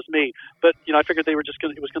there but just me. But I figured they were just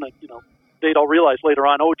going to they'd all realize later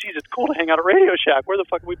on, oh geez, it's cool to hang out at Radio Shack. Where the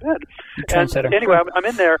fuck have we been? And anyway, I'm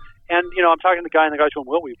in there, and I'm talking to the guy, and the guy's going,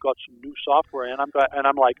 well, we've got some new software, and I'm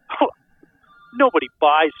like, oh, nobody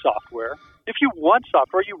buys software. If you want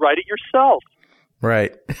software, you write it yourself.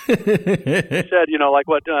 Right. He said,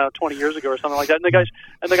 20 years ago or something like that. And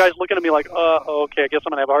the guy's looking at me like, okay, I guess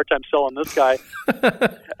I'm gonna have a hard time selling this guy.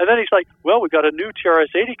 And then he's like, well, we've got a new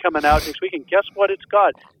TRS-80 coming out next week, and guess what it's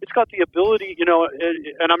got? It's got the ability, and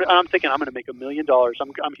I'm thinking I'm gonna make $1 million.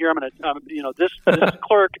 I'm here. This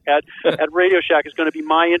clerk at Radio Shack is going to be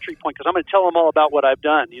my entry point because I'm going to tell them all about what I've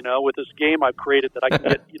done, with this game I've created that I can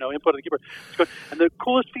get, input on the keyboard. And the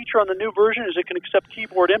coolest feature on the new version is it can accept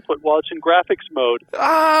keyboard input while it's in graphics mode. You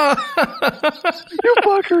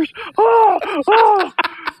fuckers!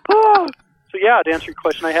 So yeah, to answer your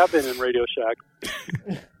question, I have been in Radio Shack.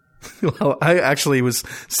 Well, I actually was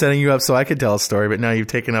setting you up so I could tell a story, but now you've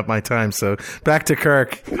taken up my time. So back to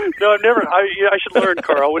Kirk. No, I've never. I should learn,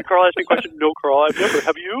 Carl. When Carl asks me a question, no, Carl, I've never.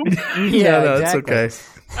 Have you? Yeah, no, exactly.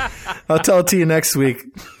 It's okay. I'll tell it to you next week.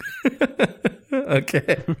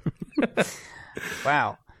 Okay.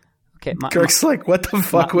 Wow. Okay, Kirk's like, what the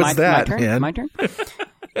fuck was that, man? My turn.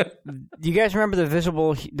 Do you guys remember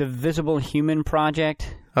the Visible Human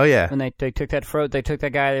project? Oh yeah. When they took that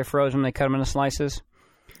guy, they froze him, they cut him into slices.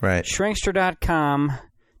 Right. Shrinkster.com,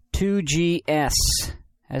 2GS,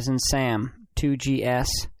 as in Sam, 2GS.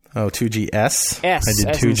 Oh, 2GS? S, I did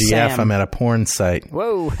as in 2GF. Sam. I'm at a porn site.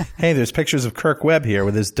 Whoa. Hey, there's pictures of Kirk Webb here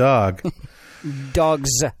with his dog. Dogs,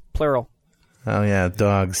 plural. Oh yeah,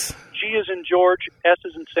 dogs. G is in George, S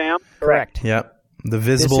is in Sam. Correct. Yep. The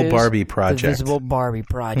Visible Barbie Project. The Visible Barbie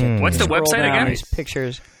Project. What's the Scroll website down again? These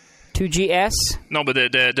pictures. 2GS. No, but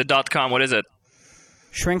the .com, what is it?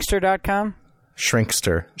 Shrinkster.com?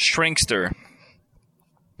 Shrinkster.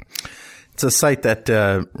 It's a site that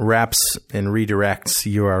wraps and redirects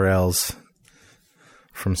URLs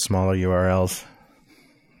from smaller URLs.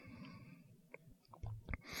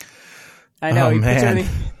 I know. Oh, he puts man. it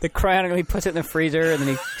the cryonically puts it in the freezer, and then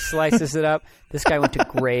he slices it up. This guy went to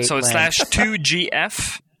great So it's lengths.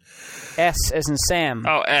 /2GF? S as in Sam.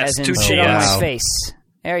 Oh, S. As in 2GS. sit on my Wow. face.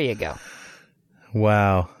 There you go.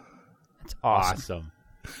 Wow. That's awesome.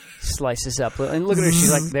 Slices up. And look at her.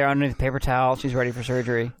 She's like there underneath the paper towel. She's ready for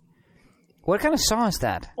surgery. What kind of saw is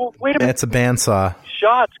that? Well, wait a minute. That's a bandsaw.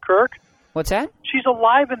 Shots, Kirk. What's that? She's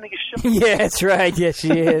alive in these shots. Yeah, that's right. Yes, she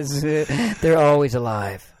is. They're always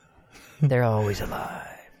alive. They're always alive.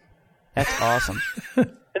 That's awesome.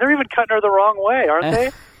 And they're even cutting her the wrong way, aren't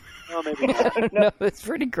they? Oh, maybe not. No, it's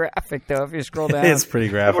pretty graphic, though, if you scroll down. It's pretty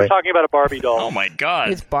graphic. We're talking about a Barbie doll. Oh, my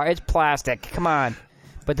God. It's plastic. Come on.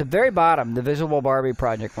 But the very bottom, the Visible Barbie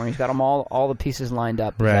Project, where he's got them all the pieces lined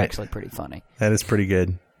up, is Right. actually pretty funny. That is pretty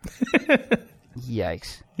good.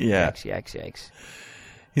 Yikes. Yeah. Yikes.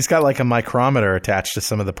 He's got like a micrometer attached to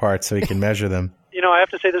some of the parts so he can measure them. I have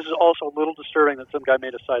to say this is also a little disturbing that some guy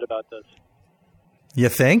made a site about this. You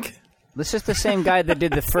think? This is the same guy that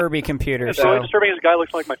did the Furby computer. It's really disturbing. This guy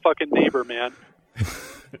looks like my fucking neighbor, man.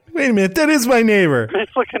 Wait a minute, that is my neighbor. He's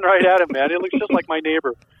looking right at him, man. He looks just like my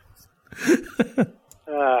neighbor. I'm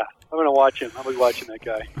going to watch him. I'll be watching that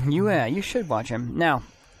guy. You should watch him. Now,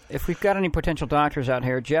 if we've got any potential doctors out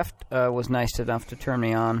here, Jeff was nice enough to turn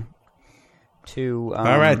me on to...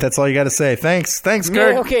 all right, that's all you got to say. Thanks, Kirk.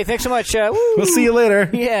 Yeah, okay, thanks so much. We'll see you later.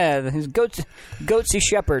 Yeah,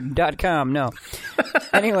 goatsyshepherd.com. No.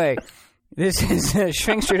 Anyway, this is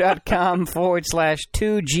shrinkster.com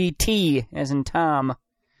 /2GT, as in Tom.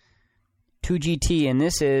 2GT, and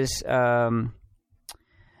this is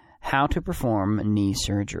how to perform knee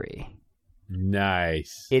surgery.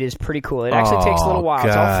 Nice. It is pretty cool. It actually takes a little while. God.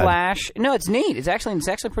 It's all flash. No, it's neat. It's actually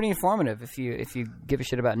pretty informative if you give a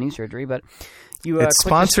shit about knee surgery. But you it's click to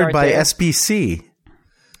sponsored start by there. SBC.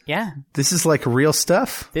 Yeah, this is like real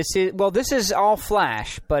stuff. This is all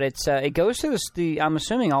flash, but it goes through the I'm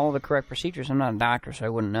assuming all of the correct procedures. I'm not a doctor, so I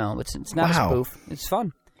wouldn't know. It's not a spoof. It's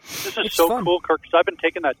fun. This is so cool, Kirk, because I've been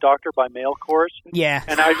taking that doctor by mail course. Yeah.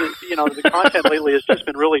 And I just, the content lately has just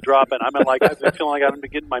been really dropping. I've been feeling like I haven't been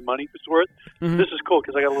getting my money's worth. Mm-hmm. This is cool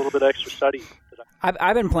because I got a little bit extra study.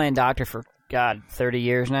 I've been playing doctor for, 30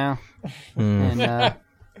 years now. And,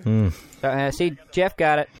 see, Jeff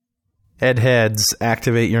got it. Ed Heads,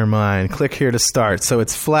 activate your mind. Click here to start. So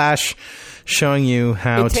it's Flash showing you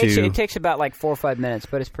how It takes about 4 or 5 minutes,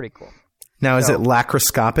 but it's pretty cool. Now, is it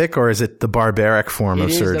laparoscopic or is it the barbaric form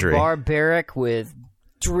of surgery? It is the barbaric with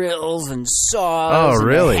drills and saws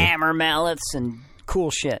and hammer mallets and cool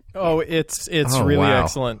shit. Oh, it's really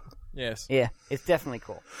excellent. Yes. Yeah, it's definitely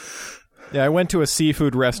cool. Yeah, I went to a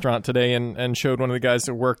seafood restaurant today and showed one of the guys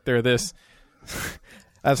that worked there this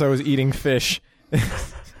as I was eating fish.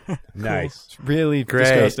 Nice. It's really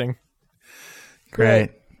disgusting.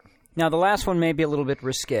 Great. Now, the last one may be a little bit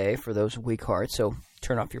risque for those weak hearts, so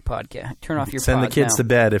turn off your podcast. Turn off your Send the kids now. to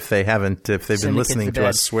bed if they've been listening to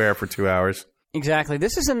us swear for 2 hours. Exactly.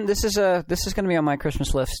 This is going to be on my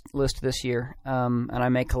Christmas list this year, and I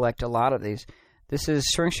may collect a lot of these. This is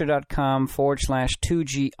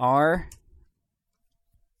Shrinkster.com/2GR,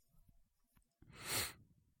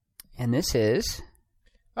 and this is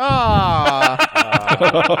oh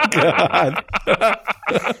God,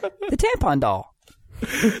 the tampon doll.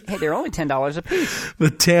 Hey, they're only $10 a piece. The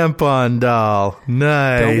tampon doll.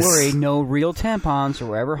 Nice. Don't worry, no real tampons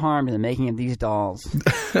were ever harmed in the making of these dolls.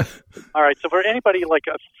 All right, so for anybody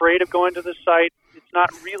afraid of going to this site, it's not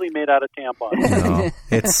really made out of tampons.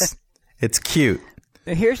 No, it's cute.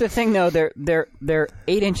 Here's the thing, though. They're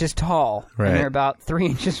 8 inches tall, and they're about 3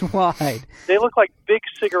 inches wide. They look like big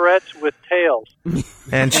cigarettes with tails.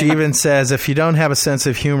 And she even says, if you don't have a sense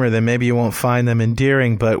of humor, then maybe you won't find them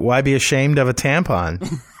endearing, but why be ashamed of a tampon?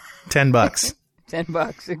 $10.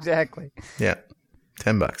 $10, exactly. Yeah,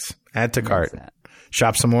 $10. Add to cart.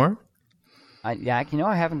 Shop some more? I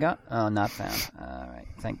haven't got... Oh, not found. All right,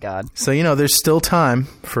 thank God. So, there's still time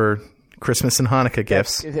for Christmas and Hanukkah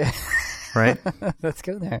gifts. Right? Let's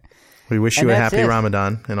go there. We wish you a happy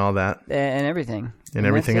Ramadan and all that. And everything. And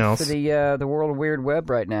everything else. For the World of Weird Web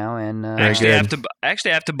right now. And actually, I have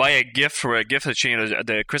to buy a gift for a gift exchange at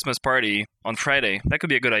the Christmas party on Friday. That could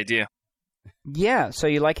be a good idea. Yeah. So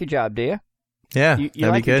you like your job, do you? Yeah, you that'd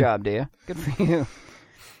like be good. Your job, do you? Good for you.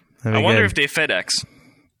 I wonder if they FedEx.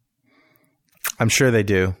 I'm sure they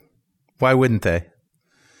do. Why wouldn't they?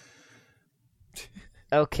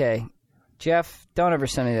 Okay. Jeff, don't ever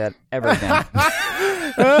send me that ever again.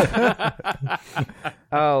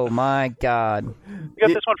 Oh, my God. You got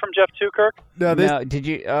this one from Jeff too, Kirk? No, did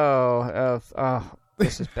you? Oh,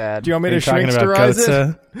 this is bad. Do you want me to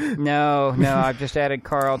shrinksterize it? No, I've just added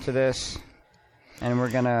Carl to this, and we're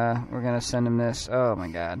gonna send him this. Oh, my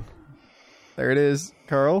God. There it is,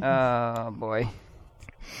 Carl. Oh, boy.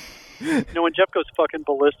 When Jeff goes fucking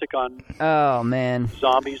ballistic on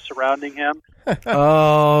zombies surrounding him.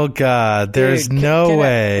 Oh, God. There's no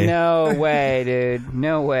way. No way, dude.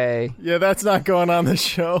 No way. Yeah, that's not going on the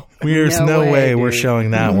show. There's no way we're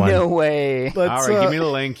showing that one. No way. All right, give me the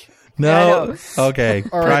link. No. Okay.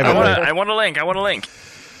 All right, I want a link.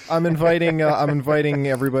 I'm inviting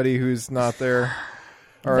everybody who's not there.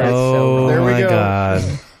 All right. Oh, there we go. God.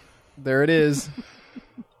 There it is.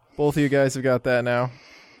 Both of you guys have got that now.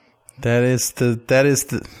 That is the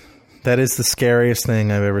scariest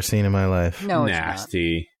thing I've ever seen in my life. No, it's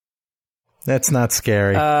nasty. That's not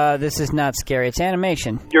scary. This is not scary. It's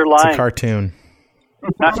animation. You're lying. It's a cartoon.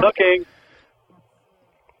 Not looking.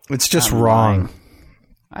 It's just wrong. Lying.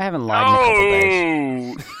 I haven't lied in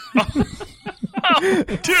a couple days.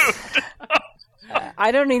 Dude.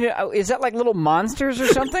 I don't need to. Is that like little monsters or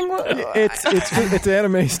something? It's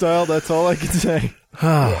anime style. That's all I can say.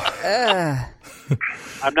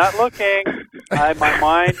 I'm not looking. My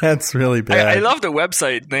mind. That's really bad. I love the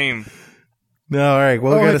website name. No, all right.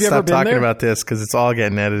 Well, we're going to stop talking about this because it's all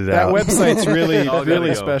getting edited out. That website's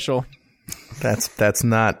really special. That's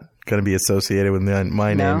not going to be associated with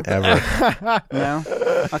my name ever. No?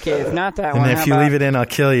 Okay, if not that and one. And if you leave it in, I'll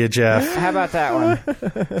kill you, Jeff. How about that one?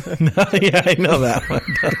 No, yeah, I know that one.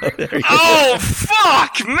 Oh,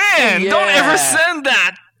 fuck, man. Yeah. Don't ever send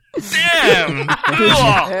that. Damn.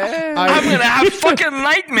 I'm going to have fucking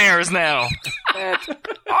nightmares now. That's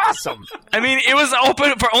awesome. I mean, it was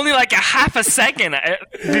open for only like a half a second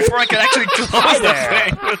before I could actually close the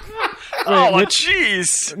thing. Oh,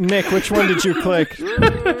 jeez. Nick, which one did you click?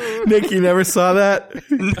 Nick, you never saw that?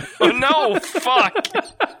 No, fuck.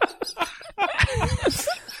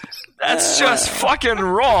 That's just fucking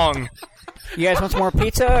wrong. You guys want some more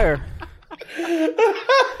pizza, or?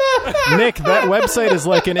 Nick, that website is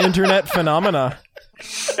like an internet phenomena.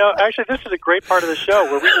 No, actually, this is a great part of the show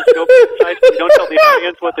where we just go inside and we don't tell the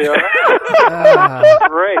audience what they are.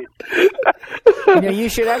 Great. You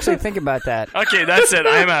should actually think about that. Okay, that's it.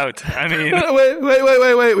 I'm out. I mean...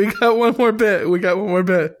 Wait. We got one more bit.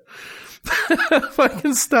 If I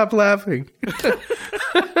can stop laughing.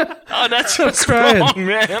 Oh, that's what's wrong,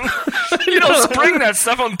 man. You don't spring that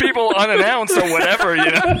stuff on people unannounced or whatever,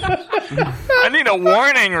 you know. I need a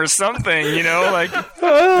warning or something, you know, like,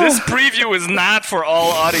 this preview is not for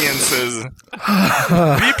all audiences.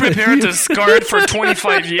 Be prepared to scarred for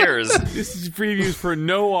 25 years. This is previews for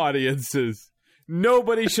no audiences.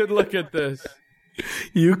 Nobody should look at this.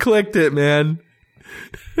 You clicked it, man.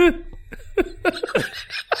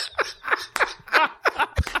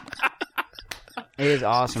 It is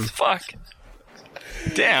awesome. Fuck.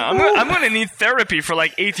 Damn, I'm going to need therapy for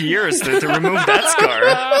like 8 years to remove that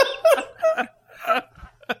scar.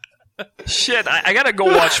 Shit, I gotta go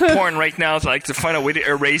watch porn right now to find a way to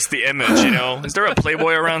erase the image, you know? Is there a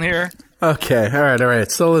Playboy around here? Okay, all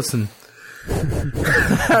right. So listen.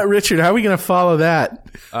 Richard, how are we going to follow that?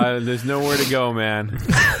 There's nowhere to go, man.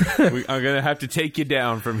 I'm going to have to take you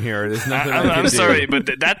down from here. There's nothing I can I'm do. sorry, but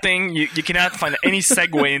that thing, you cannot find any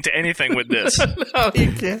segue into anything with this. No,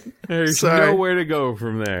 you can't. There's nowhere to go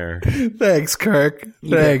from there. Thanks, Kirk.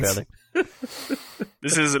 Thanks.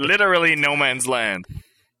 This is literally no man's land.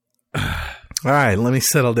 All right, let me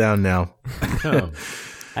settle down now. Oh.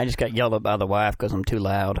 I just got yelled at by the wife because I'm too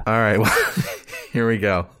loud. All right, well, here we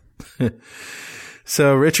go.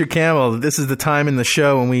 So, Richard Campbell, this is the time in the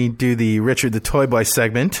show when we do the Richard the Toy Boy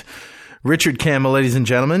segment. Richard Campbell, ladies and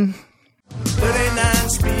gentlemen. 39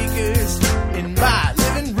 speakers in my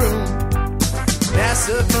living room.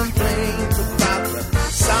 NASA complains about the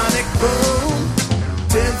sonic boom.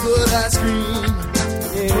 10-foot high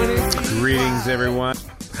screen. Greetings, everyone.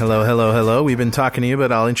 Hello. We've been talking to you,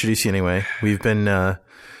 but I'll introduce you anyway. We've been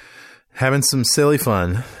having some silly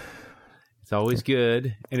fun. It's always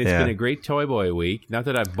good, and it's been a great Toy Boy week. Not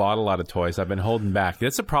that I've bought a lot of toys. I've been holding back.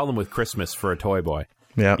 That's the problem with Christmas for a Toy Boy.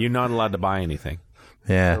 Yeah. You're not allowed to buy anything.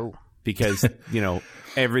 Yeah. Because,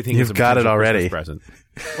 everything You've is a got it already. Christmas present.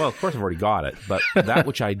 Well, of course I've already got it, but that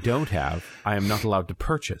which I don't have, I am not allowed to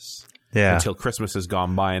purchase until Christmas has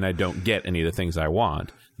gone by and I don't get any of the things I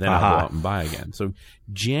want. Then I'll go out and buy again. So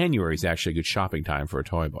January is actually a good shopping time for a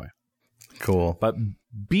Toy Boy. Cool. But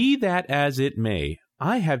be that as it may,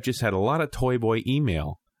 I have just had a lot of Toy Boy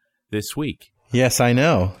email this week. Yes, I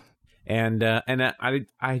know. And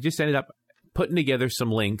I just ended up putting together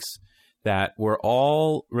some links that were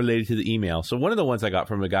all related to the email. So one of the ones I got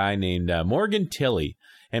from a guy named Morgan Tilley.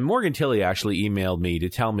 And Morgan Tilley actually emailed me to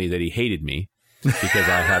tell me that he hated me because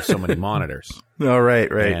I have so many monitors. Oh,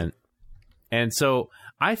 right. And so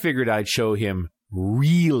I figured I'd show him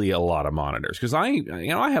really a lot of monitors because I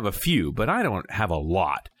have a few, but I don't have a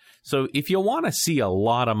lot. So if you want to see a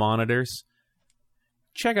lot of monitors,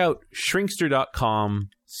 check out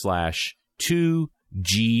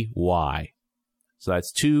shrinkster.com/2GY. So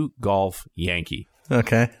that's 2 Golf Yankee.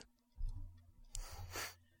 Okay.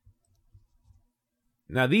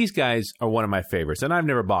 Now, these guys are one of my favorites, and I've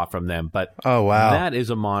never bought from them, but that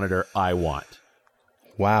is a monitor I want.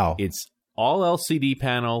 Wow. It's all LCD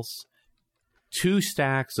panels, 2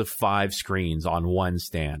 stacks of 5 screens on one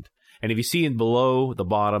stand. And if you see in below the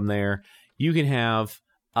bottom there, you can have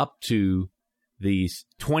up to these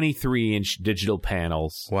 23-inch digital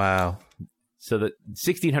panels. Wow. So that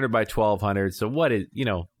 1600 by 1200. So what is,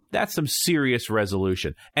 that's some serious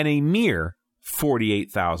resolution. And a mere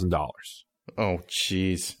 $48,000. Oh,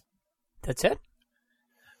 jeez. That's it?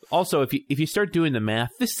 Also, if you start doing the math,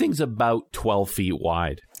 this thing's about 12 feet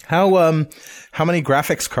wide. How many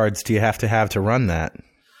graphics cards do you have to run that?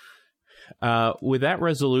 With that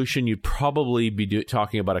resolution, you'd probably be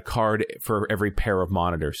talking about a card for every pair of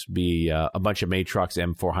monitors. Be a bunch of Matrox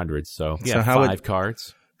M400s. So 5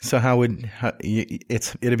 cards. So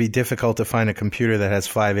it'd be difficult to find a computer that has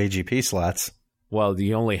 5 AGP slots. Well,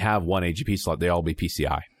 you only have 1 AGP slot. They all be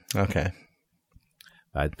PCI. Okay.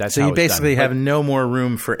 That's so how you basically done. have no more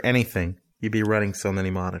room for anything. You'd be running so many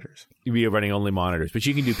monitors. You'd be running only monitors, but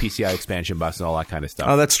you can do PCI expansion bus and all that kind of stuff.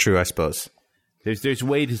 Oh, that's true, I suppose. There's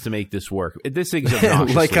ways to make this work. This thing's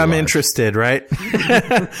obnoxiously like I'm large. Interested, right?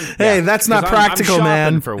 Hey, that's not practical, I'm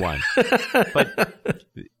man. for one. But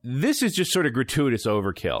this is just sort of gratuitous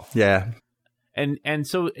overkill. Yeah. And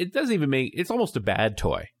so it doesn't even it's almost a bad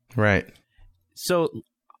toy. Right. So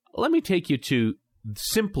let me take you to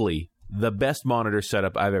simply the best monitor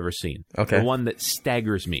setup I've ever seen. Okay. The one that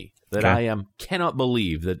staggers me. That I cannot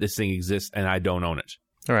believe that this thing exists and I don't own it.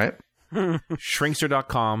 All right.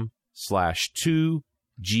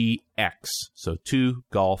 Shrinkster.com/2GX. So 2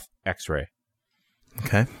 Golf X-Ray.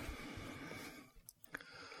 Okay.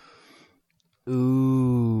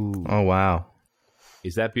 Ooh. Oh, wow.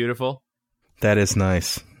 Is that beautiful? That is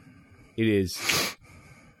nice. It is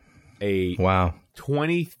a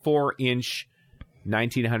 24-inch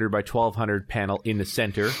 1900 by 1200 panel in the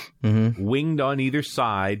center, winged on either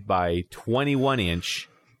side by 21-inch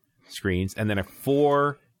screens, and then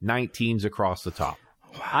 4 19s across the top.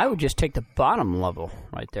 I would just take the bottom level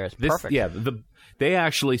right there. It's perfect. Yeah, they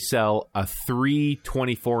actually sell a 3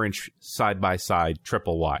 24-inch side-by-side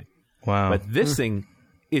triple wide. Wow. But this thing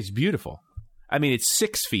is beautiful. I mean, it's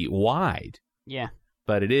 6 feet wide. Yeah.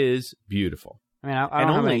 But it is beautiful. I mean, I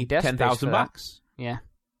don't have any desk space for that. $10,000. Yeah.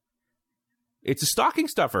 It's a stocking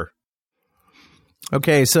stuffer.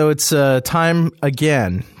 Okay, so it's time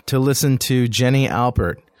again to listen to Jenny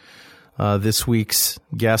Alpert, this week's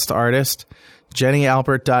guest artist.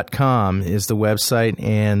 JennyAlpert.com is the website,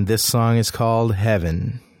 and this song is called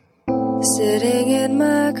Heaven. Sitting in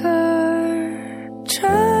my car,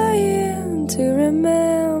 trying to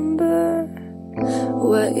remember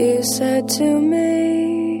what you said to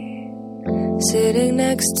me. Sitting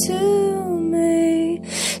next to me,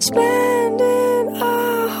 spending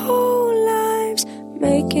our whole lives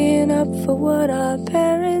making up for what our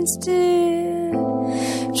parents did.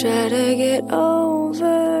 Try to get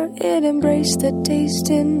over it, embrace the taste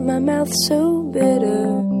in my mouth so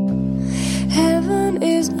bitter. Heaven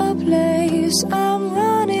is a place I'm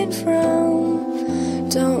running from.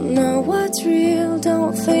 Don't know what's real,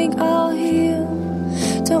 don't think I'll heal.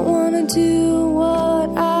 Don't wanna do what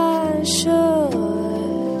I should.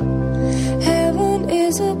 Heaven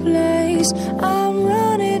is a place I'm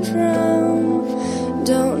running from.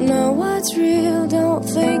 Don't know what's real, don't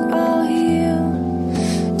think I'll heal.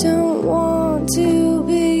 Don't want to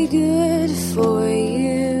be good for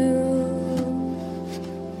you.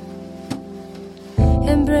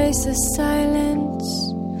 Embrace the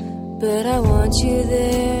silence, but I want you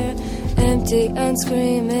there, empty and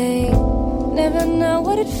screaming. Never know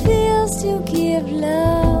what it feels to give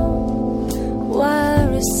love while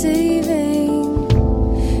receiving.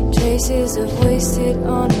 Traces of wasted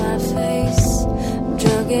on my face. I'm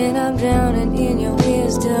drunk and I'm drowning in your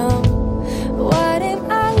wisdom. Why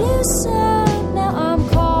didn't I listen? Now I'm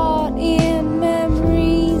caught in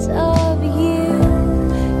memories of you.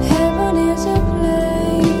 Heaven is a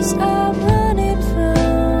place I'm running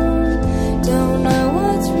from. Don't know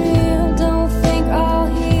what's real, don't think I'll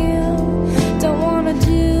heal. Don't wanna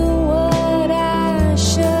do what I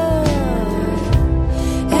should.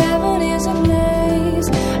 Heaven is a place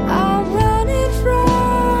I'm running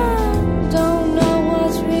from. Don't know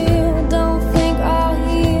what's real, don't think I'll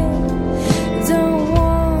heal. Don't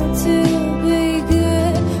want to be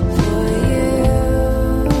good for you.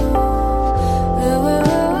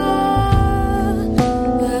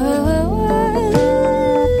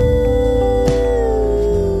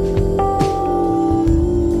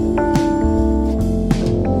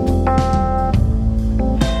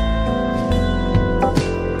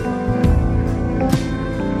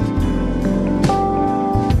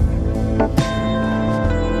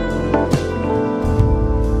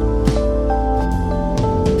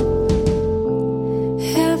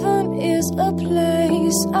 Heaven is a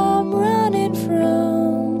place I'm running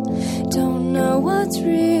from. Don't know what's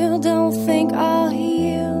real, don't think I'll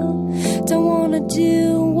heal. Don't wanna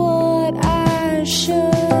do what I should.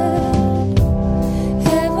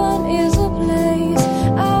 Heaven is a place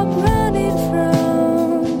I'm running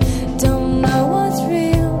from. Don't know what's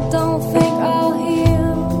real, don't think I'll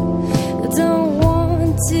heal. Don't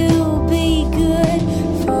want to be good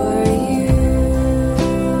for you.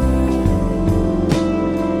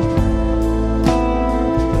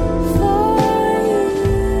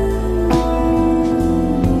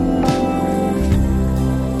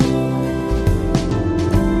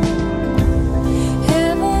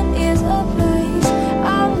 Heaven is a place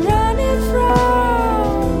I'm running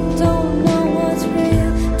from. Don't know what's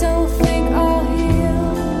real, don't think I'll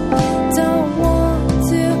heal. Don't want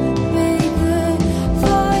to be good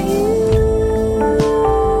for you.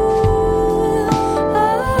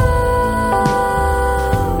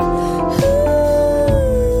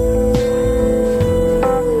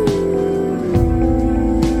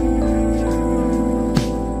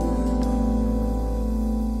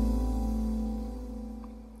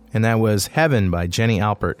 And that was Heaven by Jenny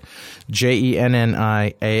Alpert,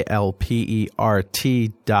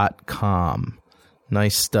 JenniAlpert.com.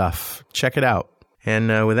 Nice stuff. Check it out.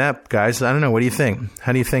 And with that, guys, I don't know. What do you think?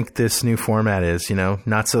 How do you think this new format is? You know,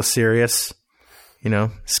 not so serious. You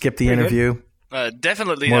know, skip the Pretty interview.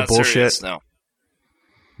 Definitely More not bullshit. serious, no.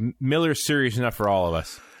 Miller's serious enough for all of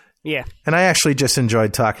us. Yeah. And I actually just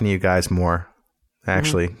enjoyed talking to you guys more.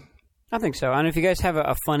 actually. I think so. And if you guys have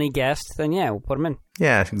a funny guest, then yeah, we'll put him in.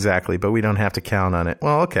 Yeah, exactly. But we don't have to count on it.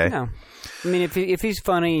 Well, okay. No. I mean, if he's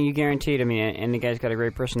funny and you guaranteed, I mean, and the guy's got a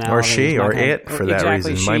great personality. Or she, or it, for that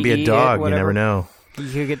reason. Might be a dog. You never know.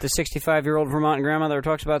 You could get the 65-year-old Vermont grandmother who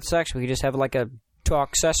talks about sex. We could just have like a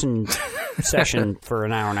talk session for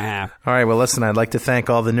an hour and a half. All right. Well, listen, I'd like to thank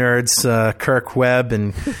all the nerds, Kirk Webb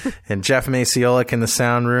and Jeff Maciolik in the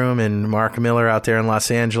sound room, and Mark Miller out there in Los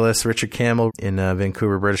Angeles, Richard Campbell in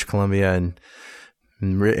Vancouver, British Columbia, and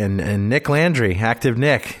Nick Landry, Active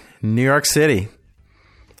Nick, New York City.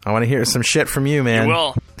 I want to hear some shit from you, man. You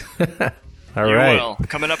will. All right. You will.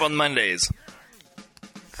 Coming up on Mondays.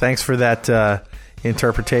 Thanks for that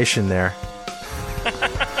interpretation there.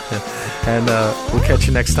 And we'll catch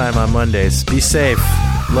you next time on Mondays. Be safe.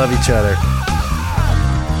 Love each other.